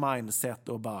 positiv mindset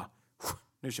och bara,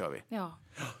 nu kör vi. Ja.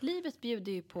 Livet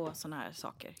bjuder ju på såna här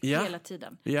saker hela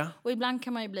tiden. Ja. Och ibland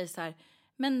kan man ju bli så här,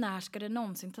 men när ska det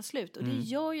någonsin ta slut? Och det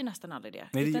gör ju nästan aldrig det.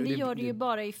 Nej, utan det gör det ju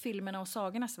bara i filmerna och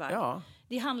sagornas värld. Ja.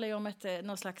 Det handlar ju om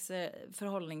någon slags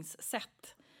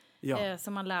förhållningssätt. Ja.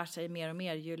 Som man lär sig mer och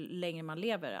mer ju längre man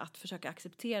lever. Att försöka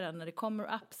acceptera när det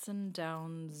kommer ups and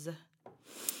downs.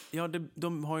 Ja,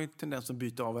 de har ju tendens att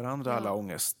byta av varandra, alla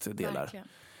ångestdelar. Verkligen.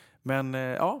 Men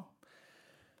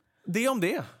det om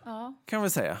det, kan vi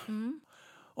säga. Mm.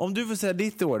 Om du får säga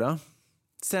ditt år då?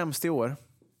 Sämst i år?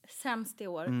 Sämst i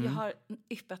år? Mm. Jag har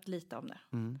yppat lite om det.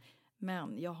 Mm.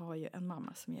 Men jag har ju en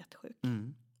mamma som är jättesjuk.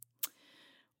 Mm.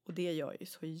 Och det gör ju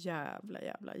så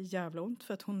jävla ont.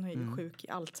 För att hon är ju sjuk i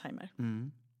Alzheimer.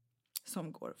 Mm.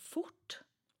 som går fort.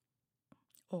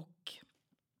 Och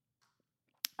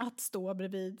att stå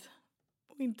bredvid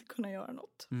och inte kunna göra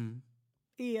något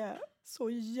är så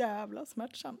jävla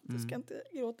smärtsamt. Du ska inte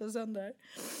gråta sönder.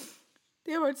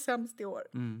 Det har varit sämst i år.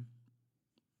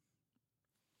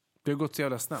 Det har gått så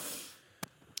jävla snabbt.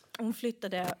 Hon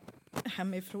flyttade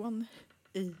hemifrån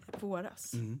i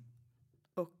våras.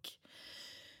 Och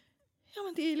ja,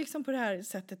 men det är liksom på det här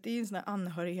sättet. Det är en sån här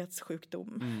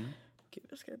anhörighetssjukdom. Gud,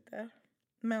 jag ska inte.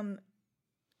 Men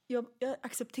jag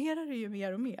accepterar det ju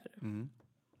mer och mer.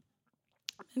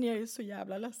 Men jag är ju så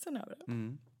jävla ledsen över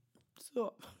det.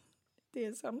 Så det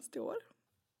är sämst i år.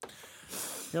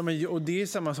 Ja, men och det är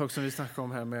samma sak som vi snackade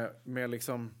om här med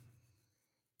liksom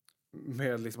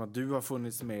att du har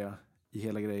funnits med i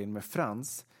hela grejen med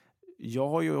Frans. Jag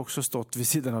har ju också stått vid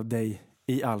sidan av dig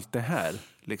i allt det här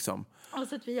liksom.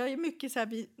 Alltså att vi har ju mycket så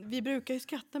här, vi brukar ju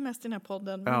skratta mest i den här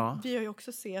podden, men vi har ju också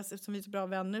ses, eftersom vi är så bra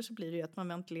vänner så blir det ju att man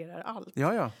ventilerar allt.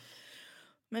 Ja.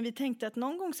 Men vi tänkte att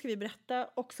någon gång ska vi berätta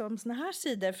också om såna här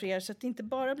sidor för er, så att det inte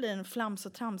bara blir en flams-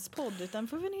 och tramspodd, utan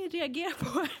får ni reagera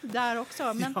på där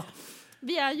också. Men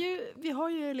vi har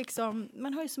ju liksom,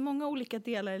 man har ju så många olika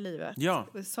delar i livet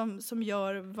som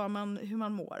gör hur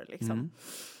man mår liksom.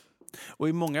 Och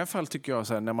i många fall tycker jag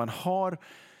så här, när man har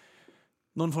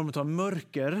någon form av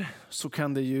mörker så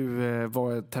kan det ju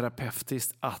vara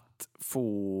terapeutiskt att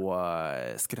få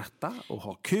skratta och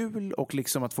ha kul och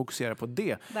liksom att fokusera på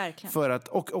det. Verkligen. För att,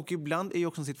 och ibland är ju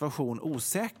också en situation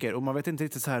osäker och man vet inte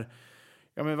riktigt så här,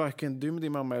 ja men varken du med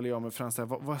din mamma eller jag med Frans,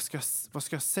 vad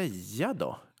ska jag säga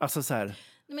då? Alltså så här.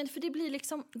 Men för det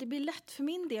blir lätt för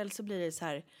min del, så blir det så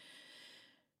här.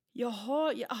 Jag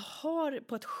har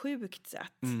på ett sjukt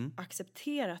sätt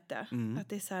accepterat det. Att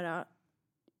det är så här,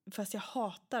 fast jag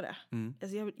hatar det.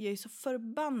 Alltså jag är så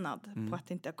förbannad på att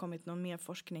det inte har kommit någon mer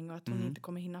forskning och att hon inte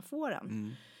kommer hinna få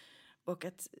den. Och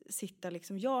att sitta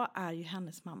liksom, jag är ju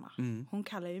hennes mamma. Hon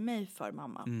kallar ju mig för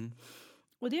mamma.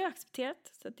 Och det har jag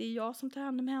accepterat. Så att det är jag som tar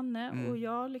hand om henne. Och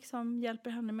jag liksom hjälper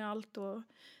henne med allt. Och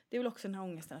det är väl också den här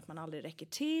ångesten att man aldrig räcker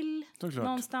till.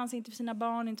 Någonstans, inte för sina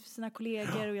barn, inte för sina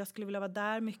kollegor. Och jag skulle vilja vara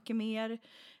där mycket mer än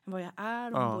vad jag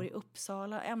är. Hon bor i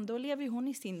Uppsala. Ändå lever ju hon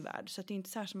i sin värld. Så att det är inte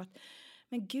så här som att,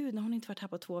 men gud, när hon inte varit här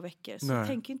på 2 veckor. Så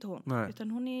tänker inte hon. Nej.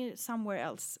 Utan hon är somewhere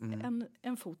else.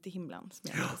 En fot i himlen, som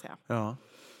jag ska säga. Ja.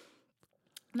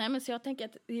 Nej, men så jag tänker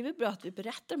att det är väl bra att vi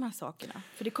berättar de här sakerna.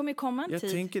 För det kommer ju komma en tid.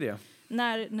 Jag tänker det.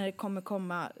 När det kommer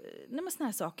komma såna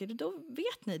här saker, då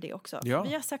vet ni det också. Ja.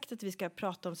 Vi har sagt att vi ska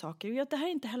prata om saker. Och det här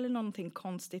är inte heller någonting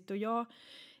konstigt. Och jag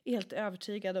är helt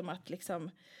övertygad om att liksom,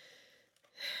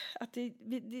 att det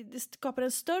skapar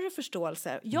en större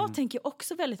förståelse. Jag tänker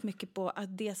också väldigt mycket på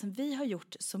att det som vi har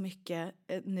gjort så mycket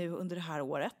nu under det här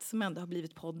året, som ändå har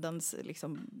blivit poddens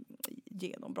liksom,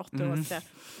 genombrott.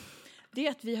 Det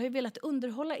är att vi har ju velat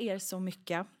underhålla er så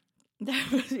mycket.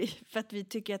 För att vi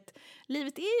tycker att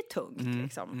livet är ju tungt.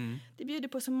 Liksom. Det bjuder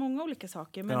på så många olika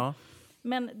saker.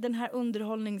 Men den här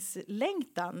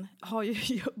underhållningslängtan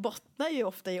bottnar ju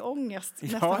ofta i ångest.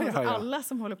 Nästan alla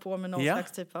som håller på med någon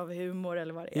slags typ av humor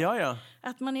eller vad det är.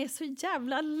 Att man är så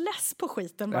jävla less på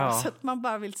skiten bara. Så att man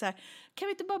bara vill så här, kan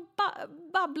vi inte bara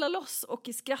babbla loss och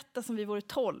skratta som vi vore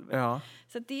 12?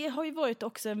 Så att det har ju varit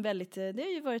också det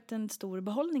har ju varit en stor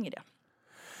behållning i det.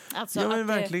 Alltså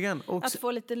verkligen. Att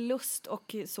få lite lust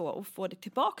och så, och få det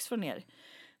tillbaks från er.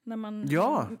 När man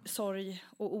sorg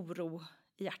och oro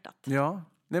i hjärtat. Ja.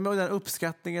 Nej, men den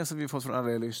uppskattningen som vi fått från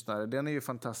alla lyssnare, den är ju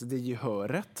fantastisk. Det är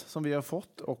gehöret som vi har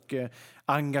fått och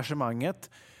engagemanget.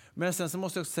 Men sen så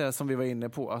måste jag också säga, som vi var inne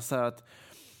på, alltså att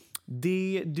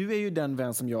du är ju den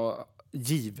vän som jag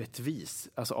givetvis,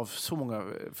 alltså av så många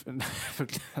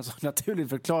naturligt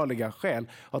förklarliga skäl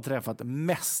har träffat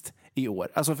mest i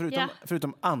år. Alltså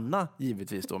förutom Anna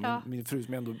givetvis då, min fru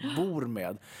som jag ändå bor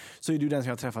med, så är du den som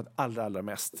jag har träffat allra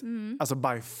mest. Alltså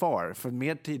by far, för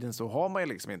mer tiden så har man ju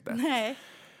liksom inte. Nej.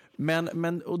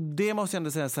 Men och det måste jag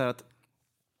ändå säga så här att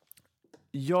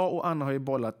jag och Anna har ju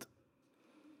bollat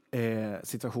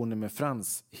situationen med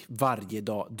Frans varje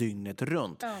dag, dygnet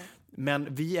runt.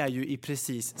 Men vi är ju i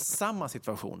precis samma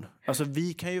situation. Alltså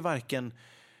vi kan ju varken,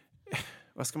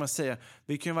 vad ska man säga,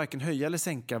 vi kan ju varken höja eller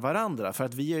sänka varandra. För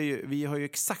att vi har ju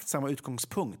exakt samma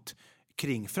utgångspunkt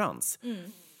kring Frans.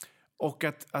 Och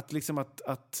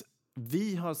att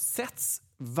vi har setts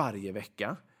varje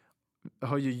vecka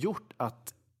har ju gjort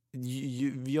att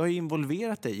vi har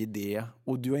involverat dig i det.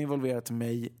 Och du har involverat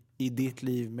mig i ditt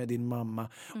liv med din mamma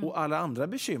och alla andra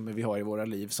bekymmer vi har i våra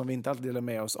liv som vi inte alltid delar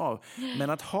med oss av. Men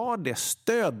att ha det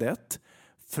stödet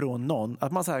från någon,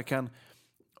 att man så här kan,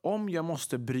 om jag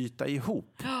måste bryta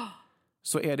ihop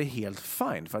så är det helt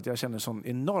fine, för att jag känner sån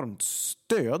enormt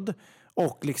stöd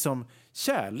och liksom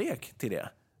kärlek till det.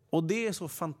 Och det är så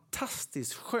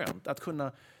fantastiskt skönt att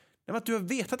kunna, att du har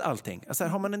vetat allting. Alltså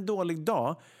har man en dålig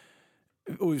dag,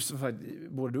 och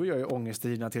både du och jag är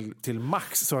ångestdrivna till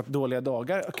max, så att dåliga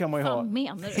dagar kan man ju ha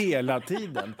hela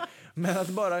tiden. Men att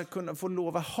bara kunna få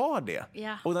lov att ha det.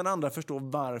 Ja. Och den andra förstår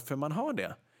varför man har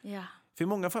det. Ja. För i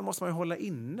många fall måste man ju hålla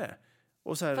inne.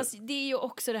 Och så här... Fast det är ju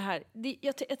också det här,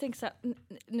 jag tänker så här,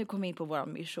 nu kommer vi in på vår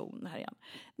mission här igen.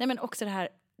 Nej, men också det här,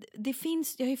 det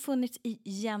har ju funnits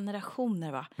i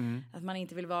generationer, va? Att man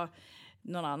inte vill vara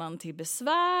någon annan till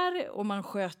besvär, och man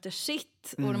sköter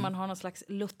sitt, och man har någon slags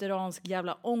lutheransk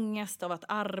jävla ångest av att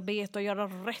arbeta och göra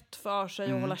rätt för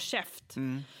sig och hålla käft.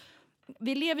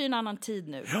 Vi lever i en annan tid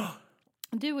nu. Ja.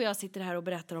 Du och jag sitter här och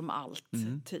berättar om allt,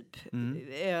 typ.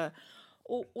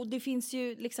 Och det finns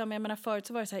ju liksom, jag menar, förut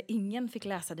så var det så här, ingen fick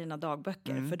läsa dina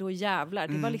dagböcker, för då jävlar,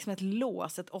 det var liksom ett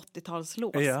lås, ett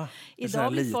 80-talslås. Ja,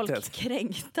 idag blir folk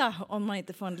kränkta om man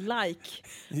inte får en like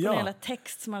på en jävla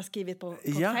text som man har skrivit på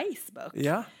Facebook.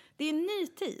 Ja. Det är en ny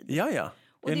tid. Ja.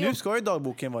 Nu ska ju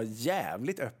dagboken vara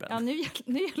jävligt öppen. Ja, nu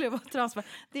gäller det att vara transparent.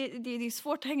 Det är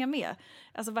svårt att hänga med.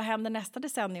 Alltså, vad händer nästa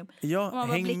decennium? Ja,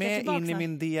 häng med in i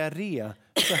min diarré.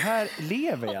 Så här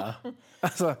lever jag.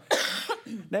 Alltså,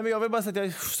 nej, men jag vill bara säga att jag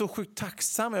är så sjukt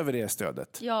tacksam över det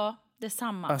stödet. Ja,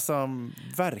 detsamma. Alltså,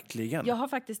 verkligen. Jag har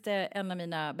faktiskt en av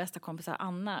mina bästa kompisar,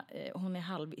 Anna. Hon är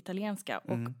halvitalienska.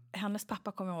 Och hennes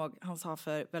pappa, kommer jag ihåg, han sa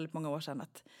för väldigt många år sedan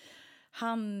att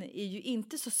han är ju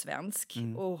inte så svensk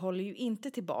och håller ju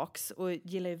inte tillbaks och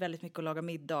gillar ju väldigt mycket att laga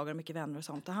middagar och mycket vänner och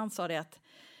sånt. Och han sa det att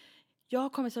jag har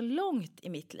kommit så långt i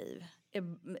mitt liv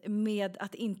med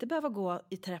att inte behöva gå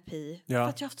i terapi för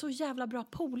att jag har haft så jävla bra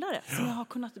polare som jag har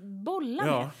kunnat bolla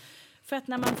med. För att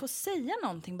när man får säga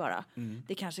någonting bara,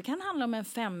 det kanske kan handla om en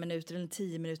 5 minuter eller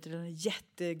 10 minuter eller en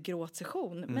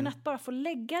jättegråtsession, men att bara få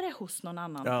lägga det hos någon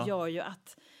annan gör ju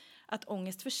att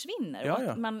ångest försvinner. Och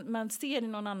att man ser i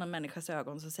någon annan människas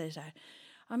ögon som säger så här,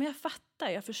 ja, men jag fattar,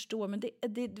 jag förstår, men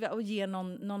det och ge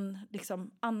någon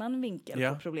liksom annan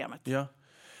vinkel på problemet. Ja.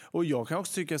 Och jag kan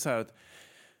också tycka så här att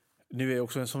nu är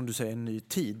också, som du säger, en ny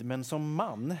tid, men som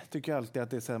man tycker jag alltid att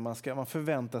det är så här, man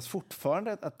förväntas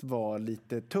fortfarande att vara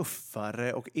lite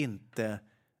tuffare och inte,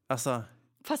 alltså,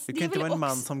 fast det kan inte vara en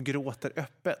man som gråter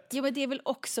öppet. Ja, men det är väl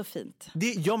också fint.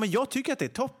 Men jag tycker att det är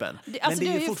toppen. Men det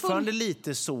är ju fortfarande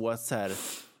lite så att så här,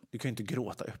 du kan ju inte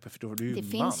gråta öppet, för då är du ju man. Det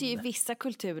finns ju i vissa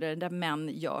kulturer där män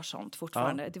gör sånt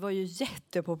fortfarande. Det var ju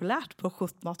jättepopulärt på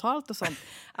 1700-talet och sånt,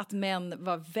 att män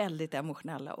var väldigt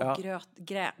emotionella och grät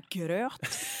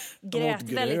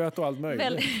väldigt, och allt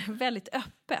möjligt. Väldigt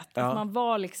öppet. Att man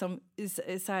var liksom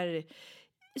så här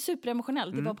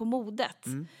superemotionell. Det var på modet.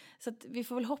 Så att vi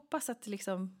får väl hoppas att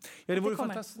liksom... Ja, det vore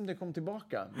fantastiskt om det kom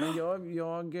tillbaka. Men ja,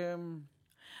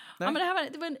 men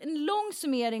det var en lång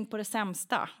summering på det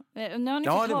sämsta. Nu har ni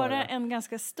fått höra en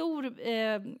ganska stor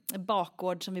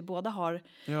bakgård som vi båda har.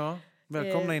 Ja,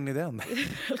 välkomna in i den.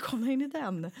 Välkomna in i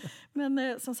den.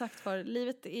 Men som sagt, för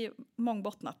livet är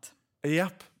mångbottnat.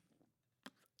 Japp.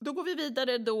 Då går vi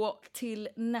vidare då till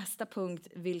nästa punkt,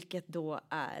 vilket då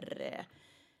är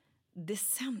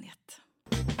decenniet.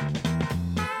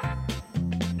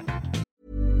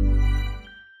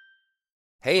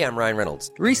 Hey, I'm Ryan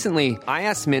Reynolds. Recently, I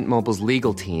asked Mint Mobile's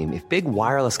legal team if big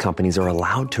wireless companies are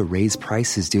allowed to raise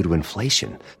prices due to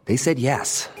inflation. They said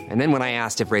yes. And then when I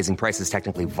asked if raising prices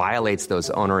technically violates those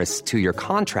onerous 2-year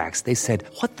contracts, they said,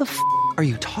 "What the f*** are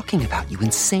you talking about, you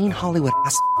insane Hollywood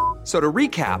ass?" So to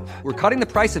recap, we're cutting the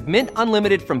price of Mint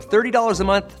Unlimited from $30 a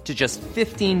month to just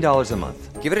 $15 a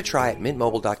month. Give it a try at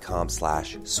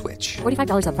mintmobile.com/switch.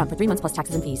 $45 up front for 3 months plus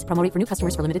taxes and fees. Promo rate for new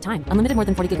customers for limited time. Unlimited more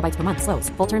than 40 gigabytes per month.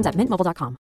 Slows full terms at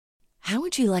mintmobile.com. How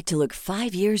would you like to look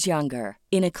 5 years younger?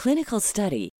 In a clinical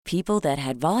study, people that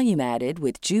had volume added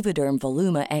with Juvederm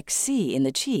Voluma XC in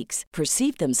the cheeks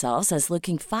perceived themselves as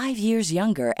looking 5 years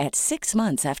younger at 6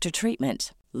 months after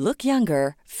treatment. Look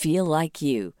younger, feel like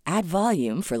you. Add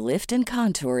volume for lift and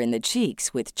contour in the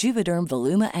cheeks with Juvederm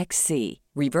Voluma XC.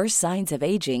 Reverse signs of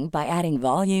aging by adding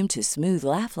volume to smooth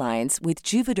laugh lines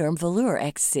with Juvederm Volure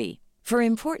XC. For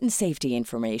important safety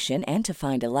information and to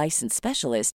find a licensed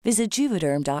specialist, visit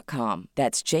Juvederm.com.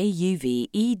 That's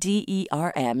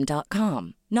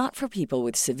JUVEDERM.com. Not for people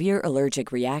with severe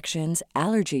allergic reactions,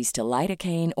 allergies to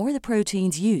lidocaine, or the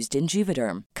proteins used in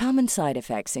Juvederm. Common side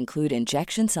effects include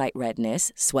injection site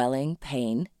redness, swelling,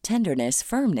 pain, tenderness,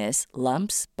 firmness,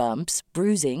 lumps, bumps,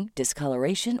 bruising,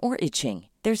 discoloration, or itching.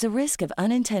 There's a risk of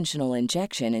unintentional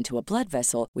injection into a blood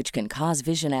vessel, which can cause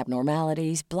vision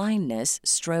abnormalities, blindness,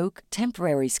 stroke,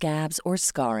 temporary scabs, or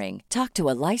scarring. Talk to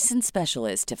a licensed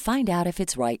specialist to find out if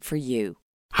it's right for you.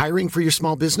 Hiring for your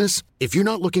small business? If you're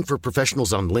not looking for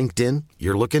professionals on LinkedIn,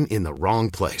 you're looking in the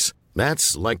wrong place.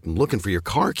 That's like looking for your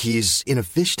car keys in a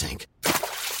fish tank.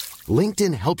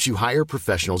 LinkedIn helps you hire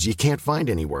professionals you can't find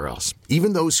anywhere else,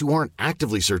 even those who aren't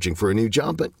actively searching for a new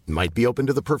job but might be open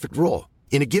to the perfect role.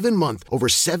 In a given month, over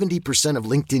 70% of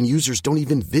LinkedIn users don't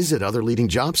even visit other leading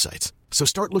job sites. So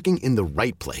start looking in the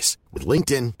right place. With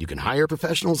LinkedIn, you can hire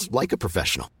professionals like a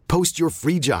professional. Post your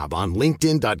free job on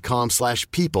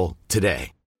linkedin.com/people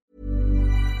today.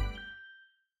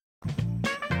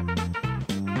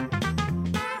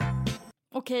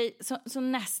 Okej, så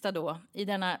nästa då i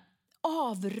denna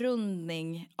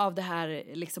avrundning av det här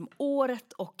liksom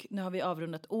året, och nu har vi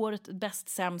avrundat året bäst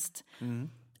sämst.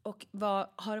 Och vad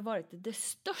har varit det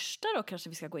största då kanske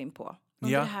vi ska gå in på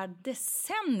under det här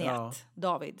decenniet,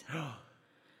 David?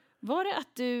 Var det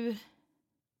att du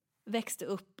växte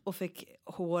upp och fick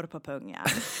hår på pungen?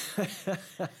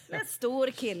 En stor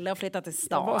kille och flyttade till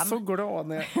stan. Jag var så glad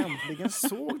när jag äntligen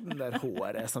såg den där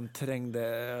håret som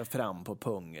trängde fram på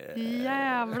pungen.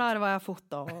 Jävlar vad jag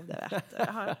fotade av det, vet du. Jag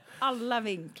har alla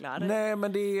vinklar. Nej,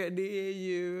 men det är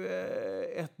ju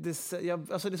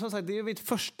alltså det är som sagt, det är mitt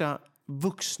första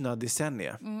vuxna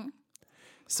decennie.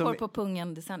 Hår på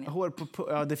pungen decenniet.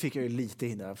 Ja, det fick jag ju lite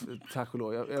innan, tack och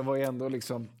lov. Jag var ju ändå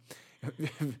liksom...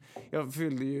 Jag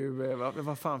fyllde ju...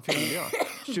 Vad fan fyllde jag?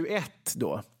 21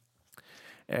 då.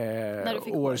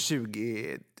 År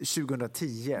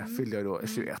 2010 fyllde jag då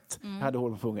 21. Jag hade hår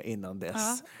på pungen innan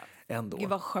dess. Ändå. Gud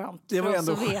vad skönt. Det var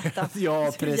ändå veta.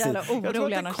 Ja, precis. Jag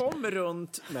tror att det kom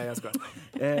runt... Nej, jag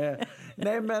skojar.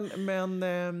 Nej,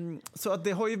 men så att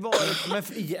det har ju varit... Men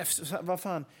vad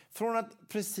fan? Från att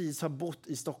precis ha bott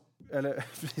i Stockholm... Eller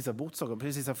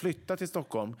precis ha flyttat till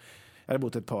Stockholm. Jag hade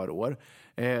bott ett par år.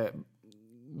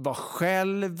 Var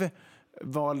själv...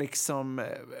 Var liksom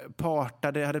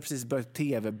partade, hade precis börjat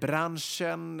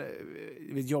tv-branschen,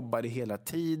 jobbade hela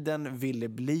tiden, ville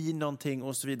bli någonting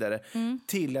och så vidare.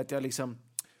 Till att jag liksom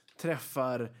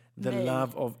träffar the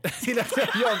love of... till att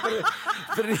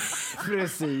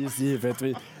precis,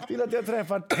 givetvis. Till att jag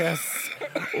träffar Tess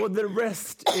och the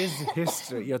rest is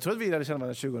history. Jag tror att vi lärde känna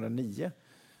varandra 2009.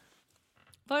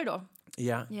 Var det då?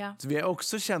 Ja. Så vi har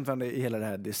också känt varandra i hela det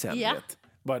här decenniet.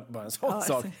 Bara en sån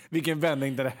sak. Vilken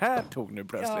vändning det här tog nu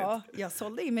plötsligt. Ja, jag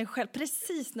sålde in mig själv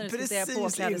precis när du skulle säga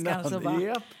påkläderskan. Så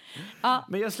bara...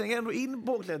 Men jag slänger ändå in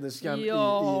påkläderskan i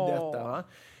detta.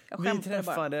 Vi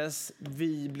träffades,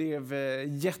 vi blev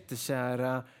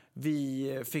jättekära,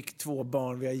 vi fick 2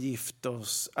 barn, vi har gift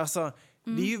oss. Alltså,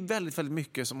 det är ju väldigt, väldigt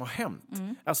mycket som har hänt.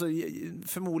 Alltså,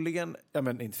 förmodligen,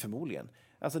 inte förmodligen.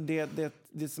 Alltså,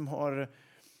 det som har...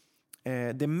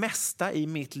 det mesta i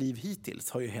mitt liv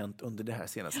hittills har ju hänt under det här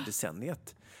senaste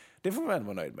decenniet. Det får man väl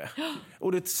vara nöjd med.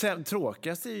 Och det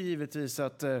tråkigaste är ju givetvis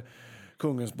att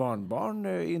kungens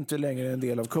barnbarn inte längre är en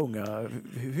del av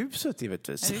kungahuset,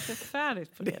 givetvis. Det är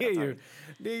förfärligt på det.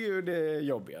 Det är ju det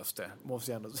jobbigaste,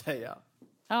 måste jag ändå säga.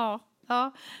 Ja.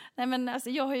 Nej, men alltså,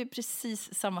 jag har ju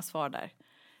precis samma svar där.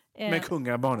 Med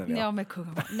kungabarnen, ja. Med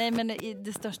kungabarnen. Nej, men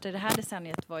det största i det här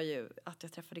decenniet var ju att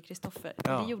jag träffade Kristoffer.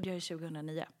 Det gjorde jag ju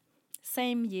 2009.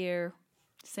 Same year.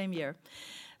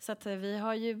 Så att vi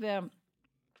har ju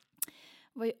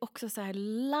var ju också så här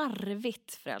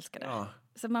larvigt förälskade. Ja.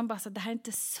 Så man bara så, det här är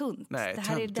inte sunt. Nej,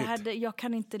 det här jag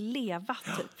kan inte leva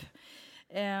typ.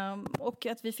 Och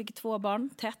att vi fick 2 barn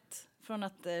tätt från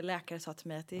att läkare sa till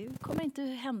mig att det kommer inte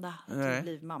hända att du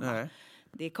blir mamma. Nej.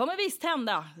 Det kommer visst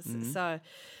hända.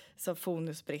 Så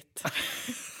Fonus-Britt.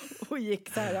 Och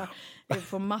gick så här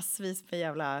på massvis med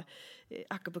jävla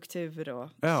akupunktur och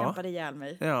kämpade ihjäl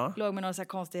mig. Ja. Låg med någon så här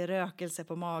konstig rökelse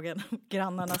på magen.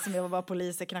 Grannarna som jag var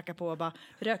poliser knackade på och bara,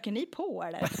 röker ni på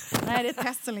eller? Nej, det är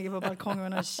Tess som ligger på balkongen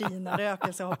med någon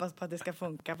Kina-rökelse och hoppas på att det ska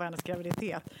funka för hennes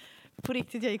graviditet. På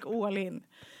riktigt, jag gick all in.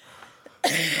 Det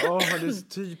är så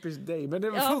typiskt dig. Men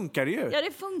det funkar ju. Ja,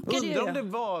 det funkar ju. Undrar om det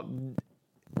var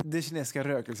det kinesiska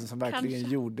rökelsen som verkligen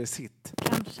gjorde sitt.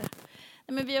 Kanske.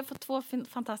 Nej, men vi har fått 2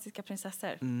 fantastiska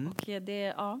prinsessor. Och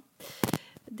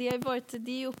det har varit,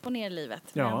 det är upp och ner i livet.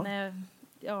 Ja.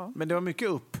 Men det var mycket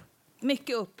upp.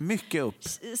 Mycket upp.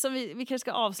 Så vi kanske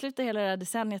ska avsluta hela det här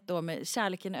decenniet då med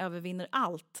kärleken övervinner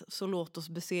allt. Så låt oss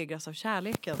besegras av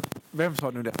kärleken. Vem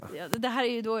sa nu det? Ja, det här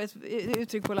är ju då ett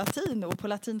uttryck på latin. Och på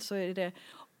latin så är det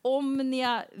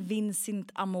omnia vincit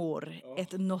amor,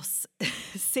 et nos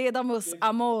sedamus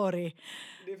amori.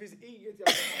 Det finns inget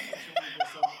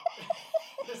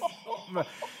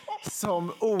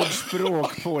som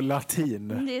ordspråk på latin.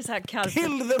 Det är så här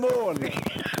Kill them all!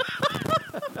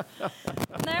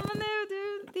 Nej, men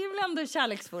det är väl väl ändå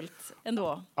kärleksfullt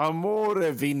ändå.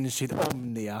 Amore vincit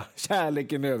omnia.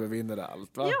 Kärleken övervinner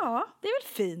allt, va? Ja, det är väl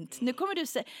fint. Nu kommer du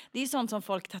se. Det är sånt som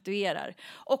folk tatuerar.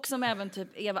 Och som även typ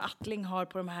Eva Attling har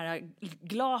på de här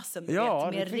glasen.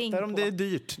 Ja, med det ring kvittar om på. det är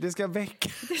dyrt. Det ska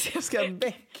väck. Det ska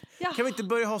väck. Ja. Kan vi inte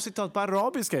börja ha citat på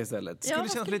arabiska istället? Skulle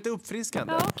kännas lite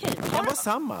uppfriskande. Ja, okej. Det kan vara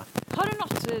samma. Har du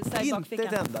något så här i Inte bakfickan?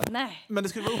 ett enda. Nej. Men det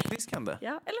skulle vara uppfriskande.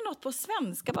 Ja, eller något på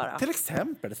svenska bara. Till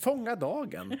exempel, fånga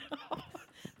dagen.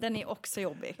 Den är också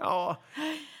jobbig. Ja.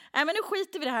 Nej, men nu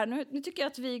skiter vi i det här. Nu tycker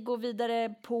jag att vi går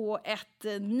vidare på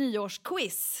ett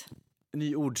nyårsquiz.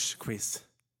 Nyordsquiz.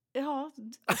 Ja,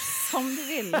 som du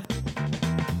vill.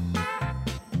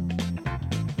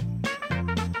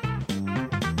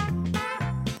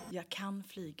 Jag kan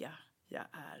flyga. Jag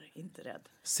är inte rädd.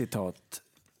 Citat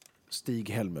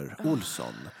Stig-Helmer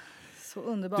Olsson. Så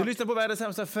underbart. Du lyssnar på Världens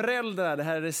sämsta föräldrar. Det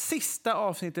här är det sista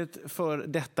avsnittet för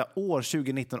detta år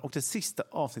 2019 och det sista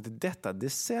avsnittet detta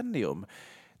decennium.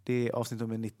 Det är avsnitt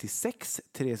nummer 96.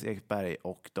 Therese Ekberg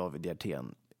och David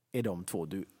Hjertén är de två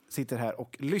du sitter här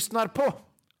och lyssnar på.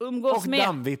 Umgås och med.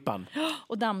 dammvippan.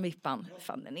 Och dammvippan.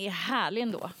 Fan, den är härlig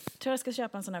ändå. Jag tror jag ska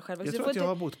köpa en sån här själv. Jag tror att jag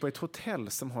har bott på ett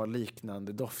hotell som har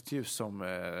liknande doftljus som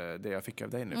det jag fick av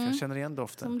dig nu. För jag känner igen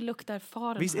doften. Som luktar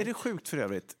faren. Visst är det sjukt för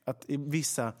övrigt att i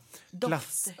vissa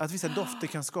dofter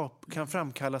kan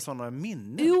framkalla sådana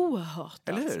minnen? Oerhört.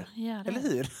 Eller hur? Alltså. Ja,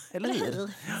 Eller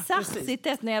hur?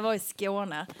 Saftigt när jag var i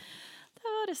Skåne.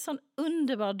 Där var det sån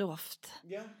underbar doft.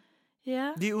 Ja.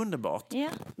 Det är underbart. Ja.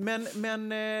 Men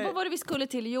Vad var det vi skulle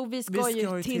till? Jo, vi ska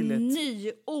ju till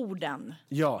nyorden.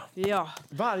 Ja. Ja.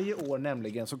 Varje år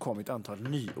nämligen så kommer ett antal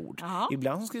nyord. Aha.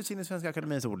 Ibland skrivs in i Svenska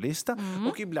Akademiens ordlista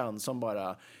och ibland som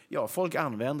bara folk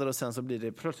använder och sen så blir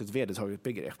det plötsligt vedertaget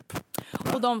begrepp.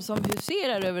 Och de som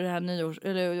huserar över det här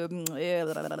nyorden,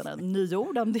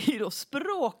 det är ju då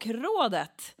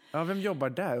Språkrådet. Ja, vem jobbar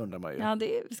där undrar man ju. Ja,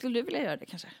 skulle du vilja göra det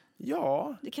kanske?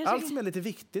 Ja, allt som är lite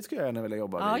viktigt ska jag gärna vilja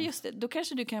jobba Ja, vid. just det. Då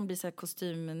kanske du kan bli så här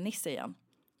kostymnisse igen.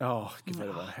 Ja, gud vad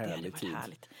det var en härlig tid.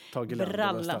 Härligt. Tage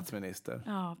Erlander var statsminister.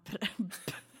 Ja,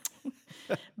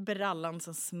 brallan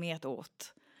som smet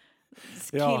åt.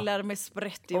 Killar med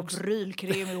sprättig och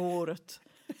brylkrem i håret.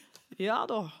 Ja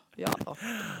då.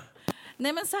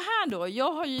 Nej, men så här då.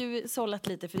 Jag har ju sållat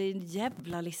lite för det är en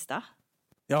jävla lista.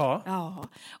 Ja.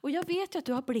 Och jag vet ju att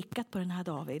du har blickat på den här,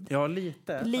 David. Ja,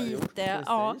 lite.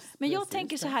 Ja. Men jag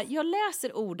tänker så här, jag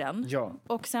läser orden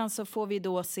och sen så får vi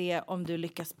då se om du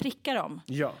lyckas pricka dem.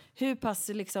 Ja. Hur pass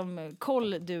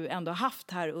koll du ändå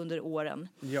haft här under åren.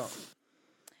 Ja.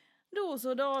 Då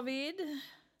så, David.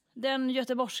 Den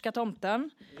göteborgska tomten.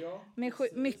 Ja. Med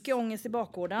mycket ångest i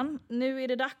bakgården. Nu är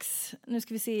det dags. Nu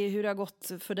ska vi se hur det har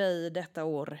gått för dig detta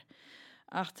år.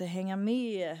 Att hänga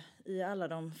med i alla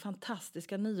de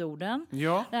fantastiska nyorden.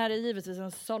 Ja. Det här är givetvis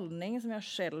en sållning som jag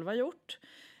själv har gjort.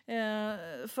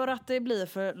 För att det blir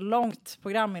för långt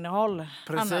programinnehåll.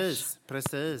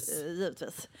 Precis.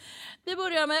 Givetvis. Vi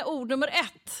börjar med ord nummer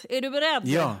 1. Är du beredd?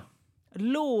 Ja.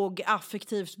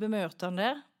 Lågaffektivt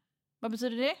bemötande. Vad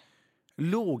betyder det?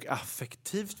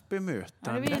 Lågaffektivt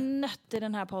bemötande. Ja, det är nött i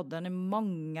den här podden i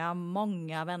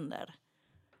många vänner.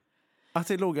 Att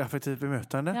det är lågaffektivt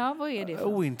bemötande? Ja, vad är det för?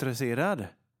 Ointresserad.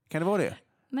 Kan det vara det?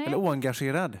 Nej. Eller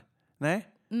oengagerad? Nej,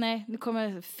 nu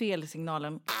kommer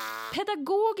felsignalen.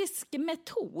 Pedagogisk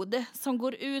metod som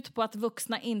går ut på att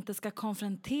vuxna inte ska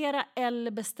konfrontera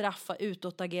eller bestraffa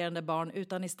utåtagerande barn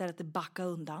utan istället backa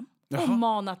undan. Och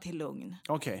mana till lugn.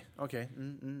 Okej.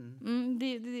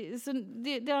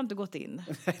 Det har inte gått in.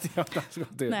 Nej, det har inte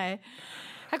gått in. Nej.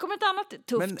 Här kommer ett annat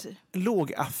tufft. Men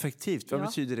lågaffektivt, vad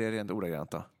betyder det rent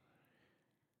ordagrant då?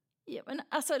 Ja, men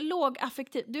alltså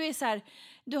lågaffektiv. Du är så här,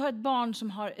 du har ett barn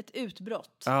som har ett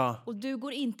utbrott och du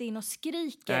går inte in och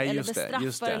skriker eller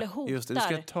bestraffar eller hotar. Just det, du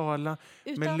ska tala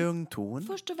med lugn ton.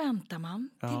 Först då väntar man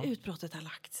till utbrottet har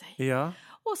lagt sig. Ja.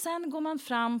 Och sen går man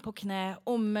fram på knä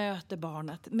och möter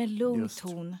barnet med lugn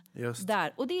ton.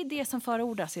 Där. Och det är det som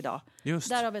förordas idag.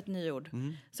 Där har vi ett nyord.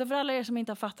 Så för alla er som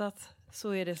inte har fattat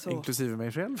så är det så. Inklusive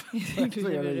mig själv.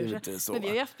 Så. Men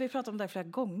vi har pratat om det här flera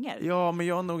gånger. Ja, men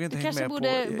jag har nog inte hängt med på.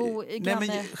 Bo i nej,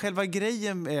 men själva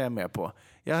grejen är jag med på.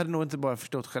 Jag hade nog inte bara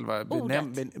förstått själva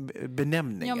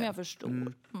benämningen. Ja, men jag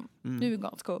förstår. Du är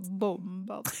ganska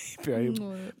bombad. Jag är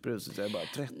ju precis, jag är bara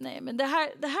 30. Nej, men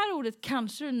det här ordet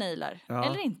kanske du nailar.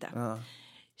 Eller inte. Ja.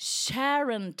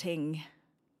 Sharenting.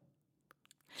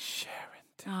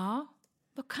 Ja.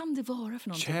 Vad kan det vara för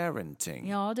någonting? Sharenting.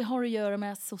 Ja, det har att göra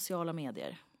med sociala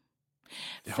medier.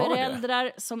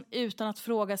 Föräldrar som utan att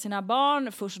fråga sina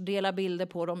barn först delar bilder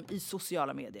på dem i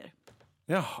sociala medier.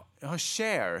 Ja,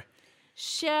 share.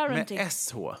 Sharenting. Med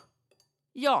SH.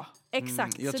 Ja,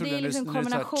 exakt. Jag så det är liksom en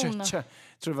kombination. Jag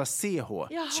tror det var CH.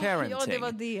 Ja, det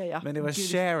var det, ja. Men det var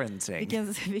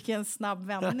sharenting. Vilken snabb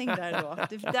vändning där då.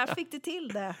 Där fick du till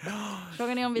det.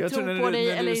 Frågan är om vi jag tror på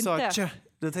dig eller inte.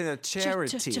 Då tänkte jag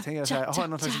charity. Tänkte jag så här, har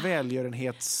någon slags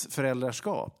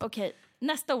välgörenhetsföräldraskap. Okej,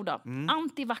 nästa ord då.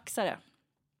 Antivaxare.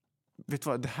 Vet du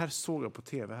vad, det här såg jag på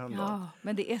tv häromdagen. Ja,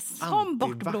 men det är som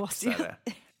bortblåst.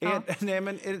 Ja. Nej,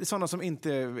 men är det sådana som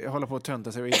inte håller på att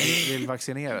tönta sig och inte vill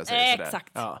vaccinera sig?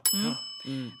 Exakt. Ja.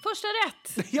 Första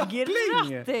rätt. Ja,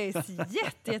 grattis!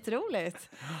 Jätteroligt.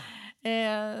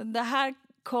 Det här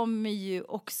kommer ju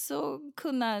också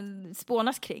kunna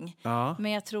spånas kring. Ja.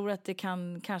 Men jag tror att det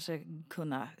kan kanske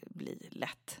kunna bli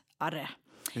lättare.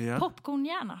 Ja.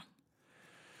 Popcornhjärna.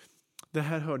 Det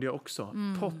här hörde jag också.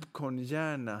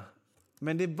 Popcornhjärna.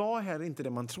 Men det var här inte det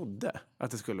man trodde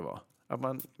att det skulle vara. Att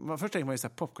först tänker man ju så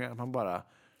här popcorn, att man bara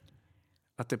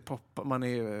att det poppar, man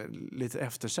är lite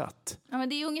eftersatt. Ja, men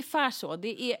det är ungefär så.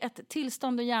 Det är ett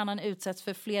tillstånd då hjärnan utsätts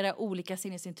för flera olika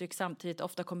sinnesintryck samtidigt,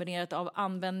 ofta kombinerat av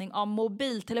användning av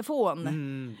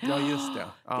mobiltelefon. Ja, just det.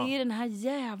 Ja. Det är den här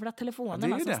jävla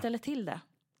telefonen som ställer till det.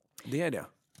 Det är det.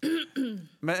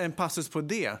 Men en passus på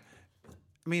det.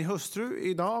 Min hustru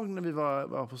idag när vi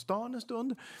var på stan en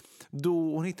stund, då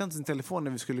hon hittade inte sin telefon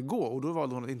när vi skulle gå och då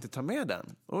valde hon att inte ta med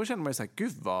den. Och då kände man ju så här,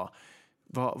 gud vad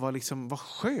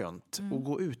skönt att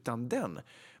gå utan den.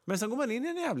 Men sen går man in i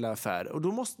en jävla affär och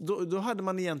då hade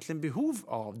man egentligen behov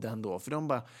av den då. För de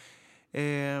bara,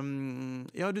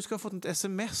 du ska ha fått ett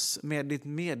sms med ditt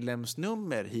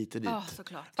medlemsnummer hit och dit. Ja,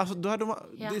 såklart. Alltså, det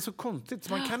är så konstigt.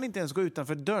 Så man kan inte ens gå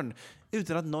utanför dörren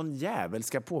utan att någon jävel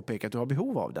ska påpeka att du har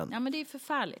behov av den. Ja, men det är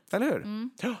förfärligt. Eller hur?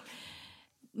 Ja.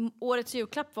 Årets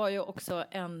julklapp var ju också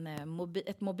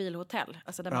ett mobilhotell.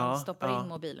 Alltså där man stoppar in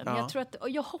mobilen. Ja.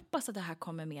 Jag hoppas att det här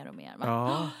kommer mer och mer. Va?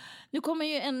 Ja. Nu kommer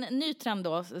ju en ny trend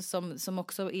då som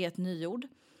också är ett nyord.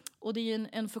 Och det är ju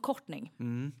en förkortning.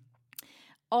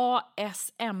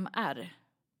 ASMR.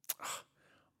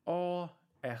 Om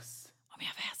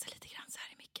jag väser lite grann så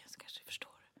här i micken så kanske du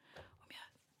förstår. Om jag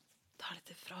tar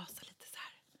lite fraser lite så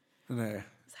här. Nej.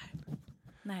 Så här.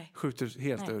 Nej. Skjuter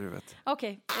helt över huvudet.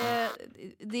 Okej.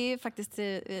 Det är faktiskt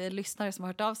lyssnare som har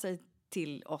hört av sig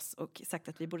till oss och sagt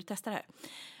att vi borde testa det här.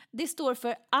 Det står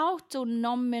för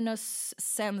Autonomous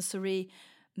Sensory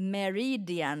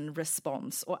Meridian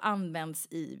Response och används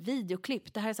i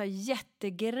videoklipp. Det här är så här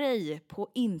jättegrej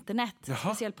på internet,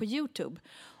 speciellt på YouTube.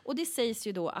 Och det sägs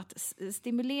ju då att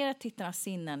stimulera tittarnas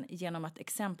sinnen genom att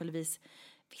exempelvis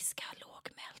viska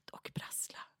lågmält och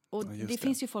prassla. Och det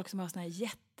finns ju folk som har såna här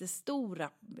jättestora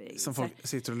som folk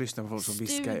sitter och lyssnar på folk som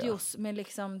viskar. Studios med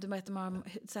liksom, du vet, man har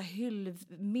så här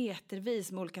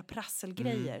hyllmetervis med olika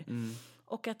prasselgrejer.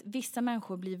 Och att vissa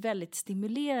människor blir väldigt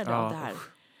stimulerade av det här.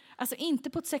 Alltså inte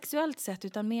på ett sexuellt sätt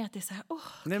utan med att det är så här,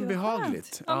 nej,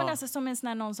 behagligt. Ja, men alltså som en sån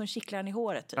här någon som kittlar en i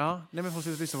håret typ. Ja, nej, men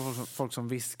folk lyssnar på folk som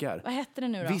viskar. Vad heter det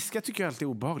nu då? Viska tycker jag alltid är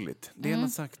obehagligt. Det är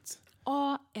något sagt.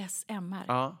 ASMR.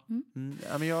 Ja.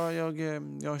 Ja, men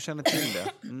jag känner till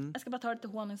det. Jag ska bara ta lite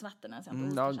honungsvatten här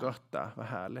sen. Ja, gott då. Vad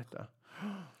härligt då.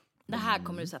 Det här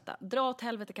kommer du sätta. Dra åt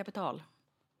helvete kapital.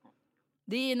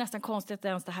 Det är nästan konstigt att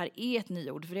ens det här är ett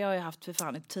nyord. För det har jag haft för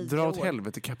fan i 10 år. Dra åt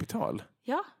helvete kapital?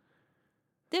 Ja.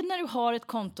 Det är när du har ett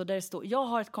konto där det står, jag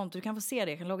har ett konto, du kan få se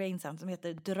det, jag kan logga in sen, som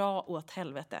heter dra åt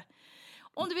helvete.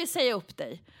 Om du vill säga upp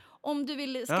dig, om du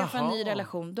vill skaffa en ny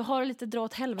relation, då har du lite dra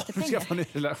åt helvete pengar. Skaffa en ny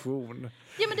relation.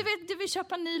 Ja, men du vill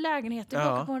köpa en ny lägenhet, du vill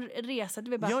åka på en resa,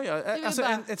 du vill bara... Alltså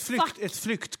ett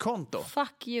flyktkonto.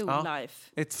 Fuck you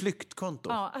life. Ett flyktkonto.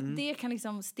 Ja, att det kan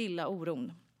liksom stilla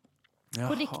oron.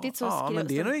 På riktigt så skrev... men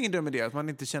det är nog ingen dum idé att man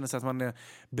inte känner sig att man är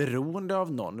beroende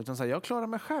av någon, utan så här, jag klarar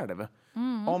mig själv.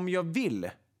 Om jag vill.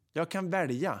 Jag kan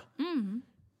välja.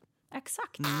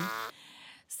 Exakt.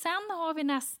 Sen har vi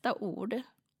nästa ord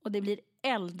och det blir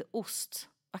eldost.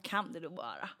 Vad kan det då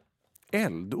vara?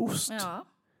 Eldost? Ja.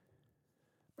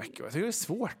 Jag tycker det är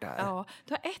svårt det här. Ja,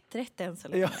 du har ett rätt än så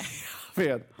länge. Ja, jag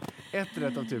vet. Ett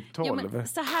rätt av typ 12. Ja, men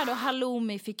så här då,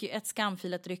 halloumi fick ju ett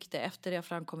skamfilat rykte efter det har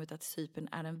framkommit att Cypern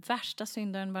är den värsta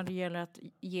syndaren vad det gäller att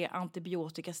ge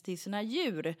antibiotika till sina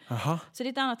djur. Aha. Så det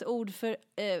är ett annat ord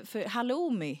för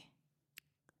halloumi.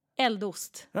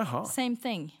 Eldost. Jaha. Same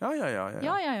thing. Ja.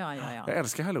 Jag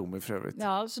älskar halloumi för övrigt.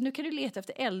 Ja, så nu kan du leta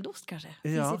efter eldost kanske.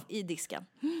 Ja. I disken.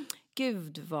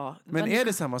 Gud vad... Men är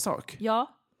det samma sak?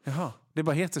 Ja. Jaha, det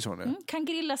bara heter så nu? Kan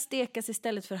grilla stekas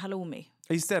istället för halloumi.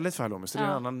 Istället för halloumi, så det är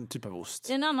en annan typ av ost?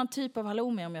 Det är en annan typ av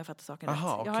halloumi om jag fattar saken rätt.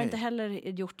 Okay. Jag har inte heller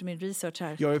gjort min research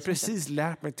här. Jag har ju precis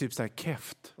lärt mig typ så här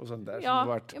keft och sånt där.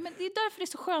 Ja, men det är därför det är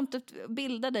så skönt att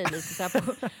bilda dig lite så här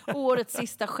på årets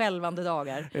sista skälvande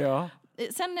dagar. Ja.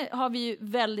 Sen har vi ju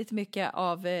väldigt mycket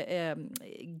av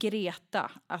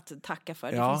Greta att tacka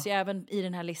för. Ja. Det finns ju även i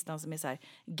den här listan som är så här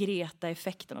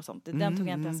Greta-effekten och sånt. Den tog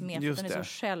jag inte ens med, för den är så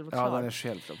självklar. Ja, den är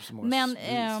självklar på så många Men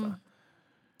vis,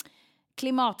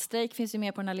 klimatstrejk finns ju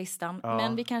med på den här listan. Ja.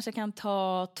 Men vi kanske kan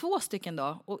ta 2 stycken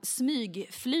då. Och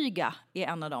smygflyga är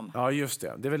en av dem. Ja, just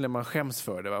det. Det är väl när man skäms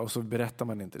för det, va? Och så berättar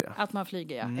man inte det. Att man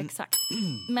flyger, ja. Exakt.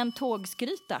 Men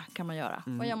tågskryta kan man göra.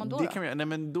 Vad gör man då? Det kan man göra. Nej,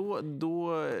 men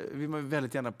då vill man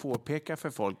väldigt gärna påpeka för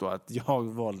folk då att jag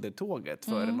valde tåget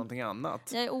före någonting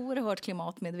annat. Jag är oerhört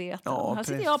klimatmedveten. Ja, här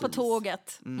sitter jag på precis.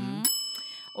 tåget.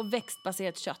 Och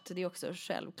växtbaserat kött, det är också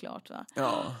självklart, va?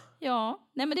 Ja. Ja,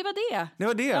 nej men det var det. Det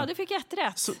var det. Ja, du fick 1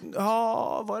 rätt. Så,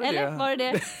 ja, var det Eller det? var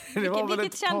det det? Det var väl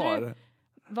vilket ett kände par. du?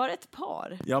 Var det ett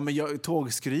par? Ja, men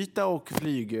tågskryta och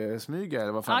flygsmyga,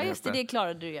 eller vad fan Ja, just det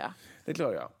klarade du, ja. Det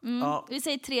klarar jag. Ja, Vi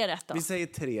säger 3 rätt då. vi säger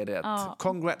 3 rätt. Ja.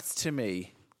 Congrats to me.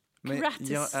 Men Grattis,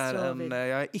 jag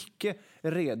är icke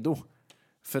redo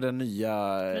för den nya,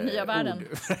 världen.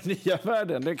 För den nya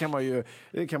världen.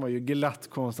 Det kan man ju glatt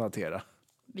konstatera.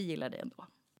 Vi gillar det ändå.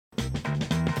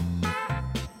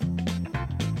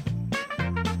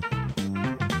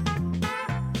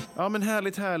 Ja, men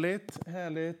härligt. Vi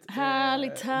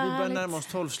börjar närma oss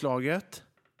 12-slaget.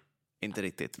 Inte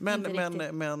riktigt. Men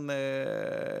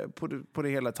på det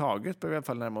hela taget börjar vi i alla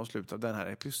fall närma oss slutet av den här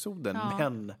episoden. Ja.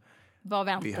 Men Vad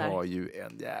väntar? vi har ju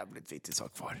en jävligt viktig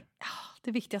sak kvar.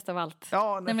 Det viktigaste av allt.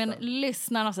 Ja, nästan. Nej, men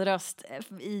lyssnarnas röst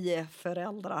i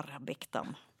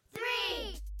föräldrabikten. 3,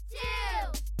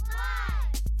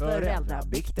 2, 1.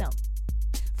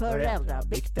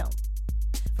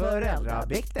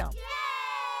 Föräldrabikten.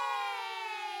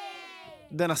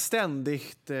 Denna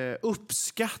ständigt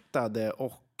uppskattade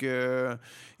och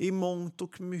i mångt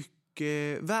och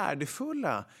mycket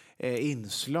värdefulla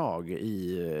inslag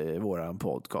i våran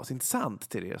podcast. Inte sant,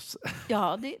 Therese?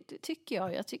 Ja, det tycker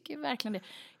jag. Jag tycker verkligen det.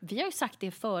 Vi har ju sagt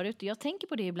det förut och jag tänker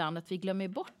på det ibland att vi glömmer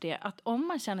bort det. Att om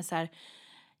man känner så här,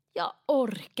 jag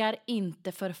orkar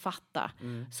inte författa,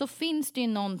 så finns det ju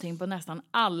någonting på nästan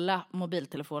alla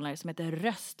mobiltelefoner som heter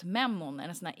röstmemon,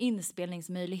 en sån här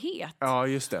inspelningsmöjlighet. Ja,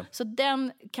 just det. Så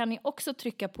den kan ni också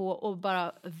trycka på och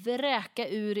bara vräka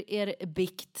ur er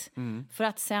bikt för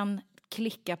att sen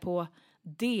klicka på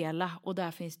dela, och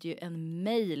där finns det ju en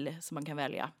mejl som man kan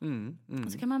välja.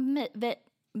 Så kan man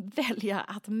välja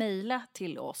att mejla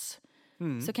till oss.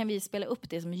 Så kan vi spela upp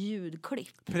det som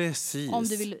ljudklipp. Precis. Om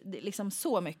du vill liksom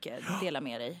så mycket dela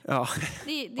med dig. Ja.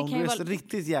 Det Om kan du ju är vara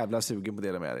riktigt jävla sugen på att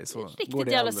dela med dig så går riktigt det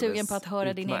jävla alldeles sugen på att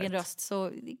höra din utmärkt. egen röst,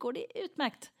 så går det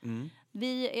utmärkt.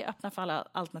 Vi är öppna för alla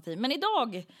alternativ. Men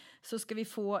idag så ska vi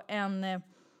få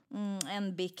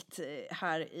en bikt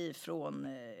här ifrån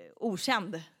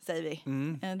okänd, säger vi.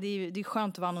 Det är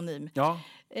skönt att vara anonym. Ja.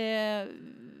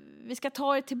 Vi ska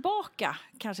ta er tillbaka,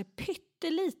 kanske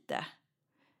pyttelite.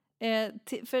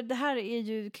 För det här är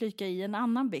ju klyka i en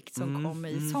annan bikt som kom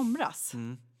i somras.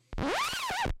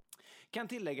 Kan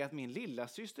tillägga att min lilla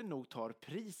syster nog tar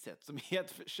priset som är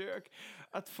ett försök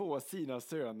att få sina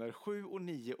söner 7 och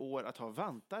 9 år att ha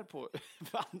vantarna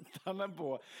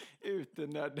på ute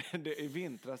när det i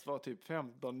vintras var typ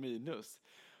 15 minus.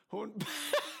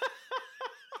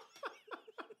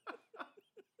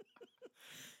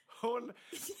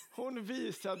 Hon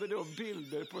visade då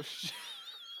bilder på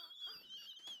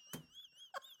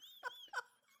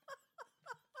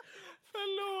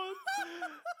Förlåt.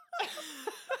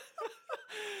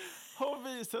 Hon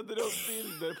visade då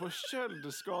bilder på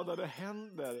köldskadade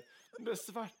händer med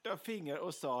svarta fingrar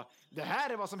och sa: det här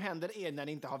är vad som händer er när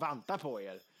ni inte har vantar på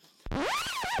er.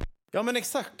 Ja, men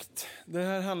exakt. Det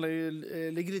här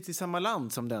ligger lite i samma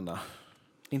land som denna.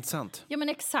 Intressant. Ja, men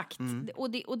exakt.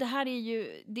 Och det här är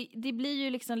ju, det blir ju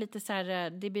liksom lite så här,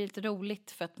 det blir lite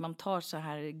roligt för att man tar så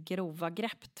här grova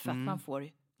grepp för att man får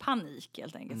panik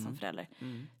helt enkelt som förälder.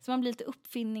 Så man blir lite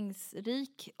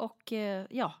uppfinningsrik och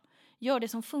gör det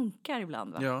som funkar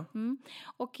ibland, va? Ja.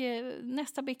 Och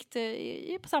nästa bikt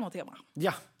är på samma tema.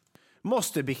 Ja,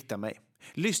 måste bikta mig.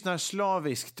 Lyssnar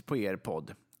slaviskt på er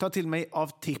podd. Ta till mig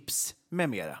av tips med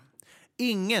mera.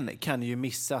 Ingen kan ju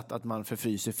missat att man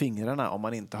förfryser fingrarna om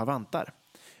man inte har vantar.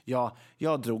 Ja,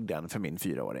 jag drog den för min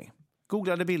 4-åring.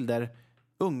 Googlade bilder.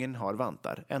 Ungen har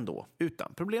vantar ändå,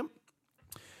 utan problem.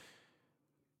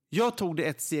 Jag tog det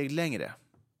ett steg längre.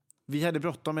 Vi hade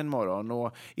bråttom en morgon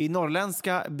och i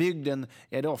norrländska bygden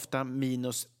är det ofta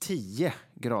minus 10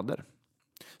 grader.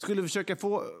 Skulle försöka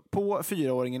få på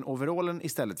 4-åringen overallen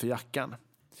istället för jackan.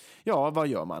 Ja, vad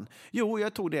gör man? Jo,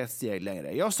 jag tog det ett steg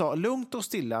längre. Jag sa lugnt och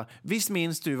stilla: visst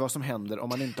minns du vad som händer om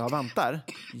man inte har vantar?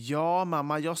 Ja,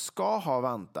 mamma, jag ska ha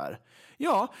vantar.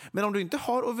 Ja, men om du inte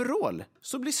har overall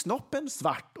så blir snoppen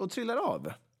svart och trillar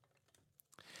av.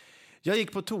 Jag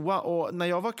gick på toa och när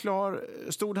jag var klar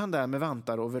stod han där med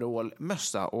vantar, overall,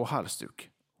 mössa och halsduk.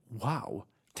 Wow,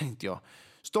 tänkte jag.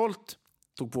 Stolt,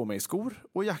 tog på mig skor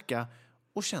och jacka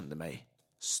och kände mig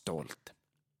stolt.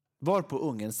 Varpå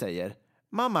ungen säger: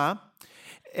 mamma,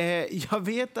 jag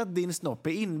vet att din snopp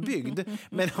är inbyggd,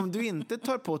 men om du inte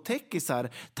tar på täckisar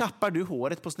tappar du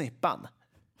håret på snippan.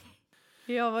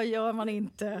 Ja, vad gör man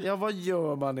inte? Ja, vad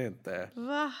gör man inte?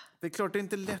 Va? Det är klart det är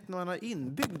inte lätt när man har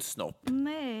inbyggd snopp.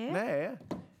 Nej. Nej.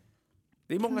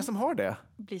 Det är många som har det.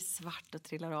 Det blir svart och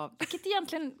trillar av. Vilket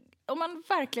egentligen, om man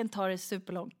verkligen tar det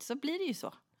superlångt så blir det ju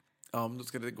så. Ja, men då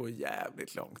ska det gå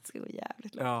jävligt långt. Det ska gå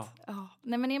jävligt långt. Ja.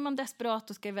 Nej, men är man desperat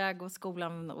och ska iväg och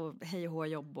skolan och hej och hå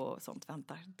jobb och sånt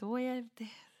väntar, då är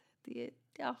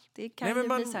det kan ju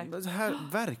bli så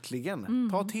här. Verkligen.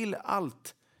 Ta till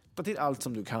allt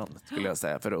som du kan, skulle jag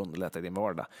säga, för att underlätta din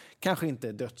vardag. Kanske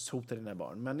inte dödshot till dina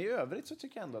barn, men i övrigt så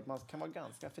tycker jag ändå att man kan vara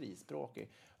ganska frispråkig.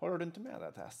 Håller du inte med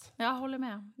där, Tess? Jag håller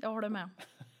med.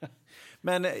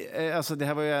 Men alltså, det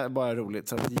här var ju bara roligt,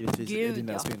 så att givetvis är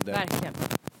dina synder verkligen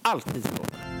alltid så.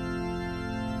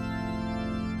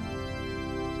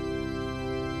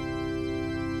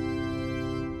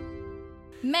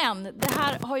 Men det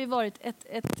här har ju varit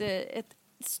ett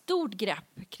stort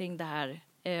grepp kring det här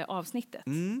avsnittet.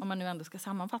 Om man nu ändå ska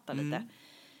sammanfatta lite.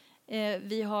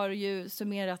 Vi har ju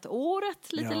summerat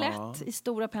året lite lätt i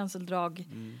stora penseldrag.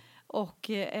 Och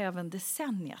även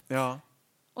decenniet. Ja.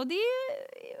 Och det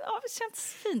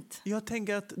känns fint. Jag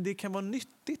tänker att det kan vara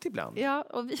nyttigt ibland. Ja,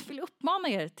 och vi vill uppmana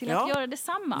er till att göra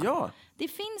detsamma. Ja. Det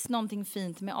finns någonting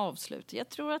fint med avslut. Jag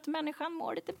tror att människan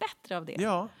mår lite bättre av det.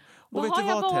 Ja. Och vad har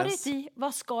jag varit i?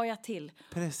 Vad ska jag till?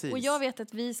 Precis. Och jag vet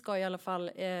att vi ska i alla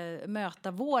fall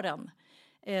möta våren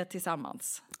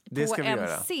tillsammans. Det på ska vi en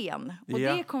göra. scen. Och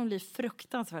det kommer bli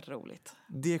fruktansvärt roligt.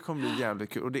 Det kommer bli jävligt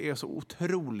kul. Och det är så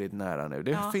otroligt nära nu.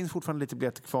 Det finns fortfarande lite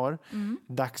biljetter kvar.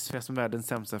 Dagsfest med världens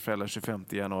sämsta föräldrar 25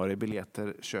 januari.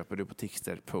 Biljetter köper du på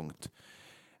tixter.se.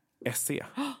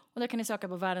 Och där kan ni söka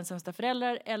på världens sämsta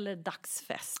föräldrar eller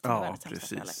dagsfest. Ja,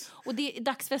 precis. Och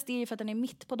dagsfest är ju för att den är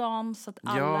mitt på dagen. Så att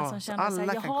alla som känner sig,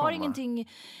 jag har ingenting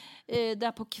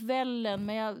där på kvällen.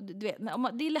 Men du vet,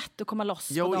 det är lätt att komma loss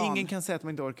på dagen. Och ingen kan säga att man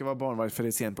inte orkar vara barnvakt för det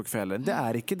är sent på kvällen. Det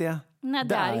är inte det. Nej,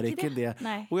 det är inte det.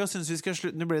 Nej. Och jag syns vi ska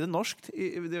nu blir det norskt.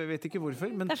 Jag vet inte varför.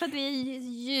 Men... Därför att vi är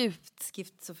djupt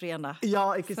schizofrena.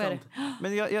 Ja, inte sant.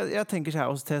 Men jag tänker så här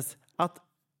hos Tess, att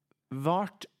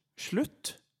vart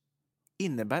slut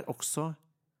innebär också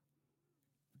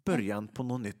början på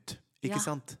något nytt. Icke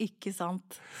sant? Icke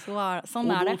sant. Sån är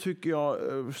det. Och då det. tycker jag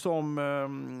som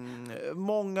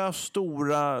många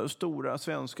stora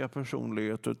svenska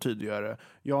personligheter tidigare,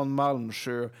 Jan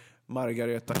Malmsjö,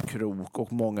 Margareta Krok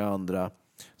och många andra,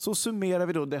 så summerar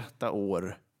vi då detta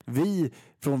år. Vi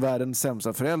från världens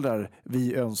sämsta föräldrar,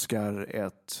 vi önskar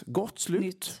ett gott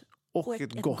slut och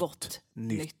ett gott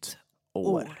nytt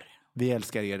år. Vi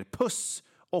älskar er. Puss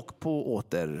och på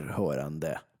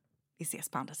återhörande. Vi ses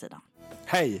på andra sidan.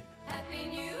 Hej! Happy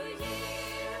New Year,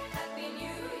 Happy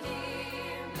New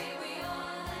Year. May we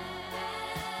all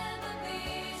have a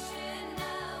vision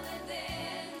now and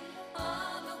then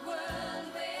of a world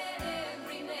where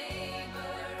every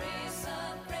neighbor is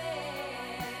a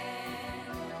friend.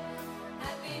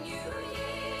 Happy New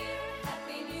Year,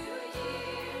 Happy New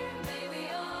Year. May we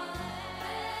all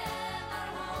have our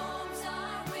homes,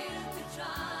 our will to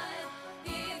try.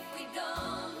 If we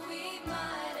don't, we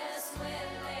might as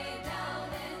well lay down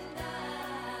and die.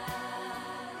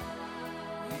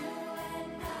 You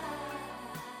and I.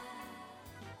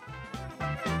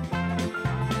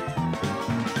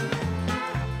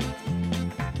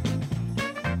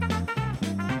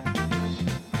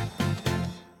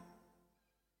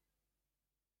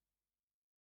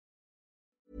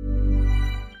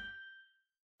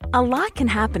 A lot can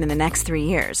happen in the next 3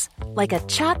 years. Like a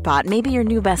chatbot may be your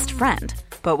new best friend.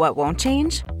 But what won't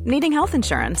change? Needing health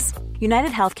insurance.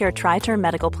 United Healthcare Tri-Term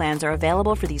Medical Plans are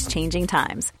available for these changing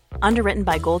times. Underwritten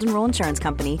by Golden Rule Insurance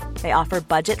Company, they offer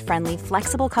budget-friendly,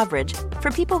 flexible coverage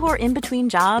for people who are in between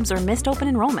jobs or missed open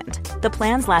enrollment. The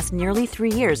plans last nearly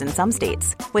 3 years in some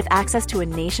states, with access to a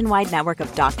nationwide network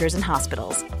of doctors and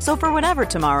hospitals. So for whatever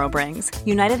tomorrow brings,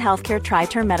 United Healthcare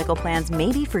Tri-Term Medical Plans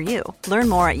may be for you. Learn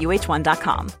more at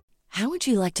uh1.com. How would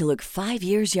you like to look 5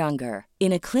 years younger?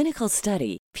 In a clinical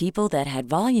study, people that had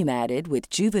volume added with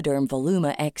Juvederm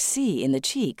Voluma XC in the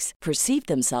cheeks perceived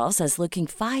themselves as looking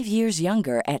 5 years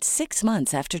younger at 6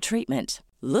 months after treatment.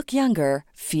 Look younger,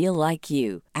 feel like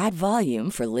you. Add volume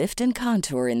for lift and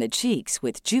contour in the cheeks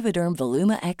with Juvederm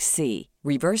Voluma XC.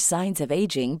 Reverse signs of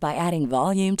aging by adding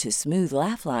volume to smooth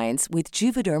laugh lines with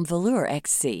Juvederm Volure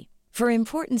XC. For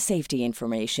important safety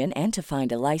information and to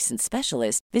find a licensed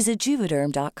specialist, visit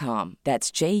Juvederm.com. That's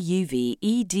JUVEDERM.com.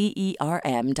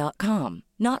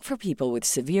 Not for people with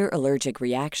severe allergic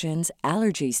reactions,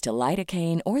 allergies to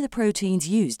lidocaine, or the proteins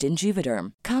used in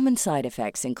Juvederm. Common side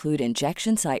effects include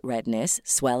injection site redness,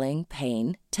 swelling,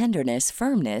 pain, tenderness,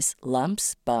 firmness,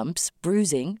 lumps, bumps,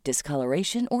 bruising,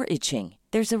 discoloration, or itching.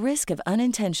 There's a risk of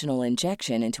unintentional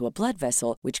injection into a blood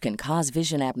vessel, which can cause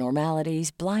vision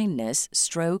abnormalities, blindness,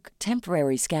 stroke,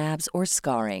 temporary scabs, or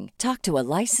scarring. Talk to a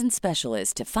licensed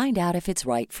specialist to find out if it's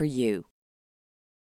right for you.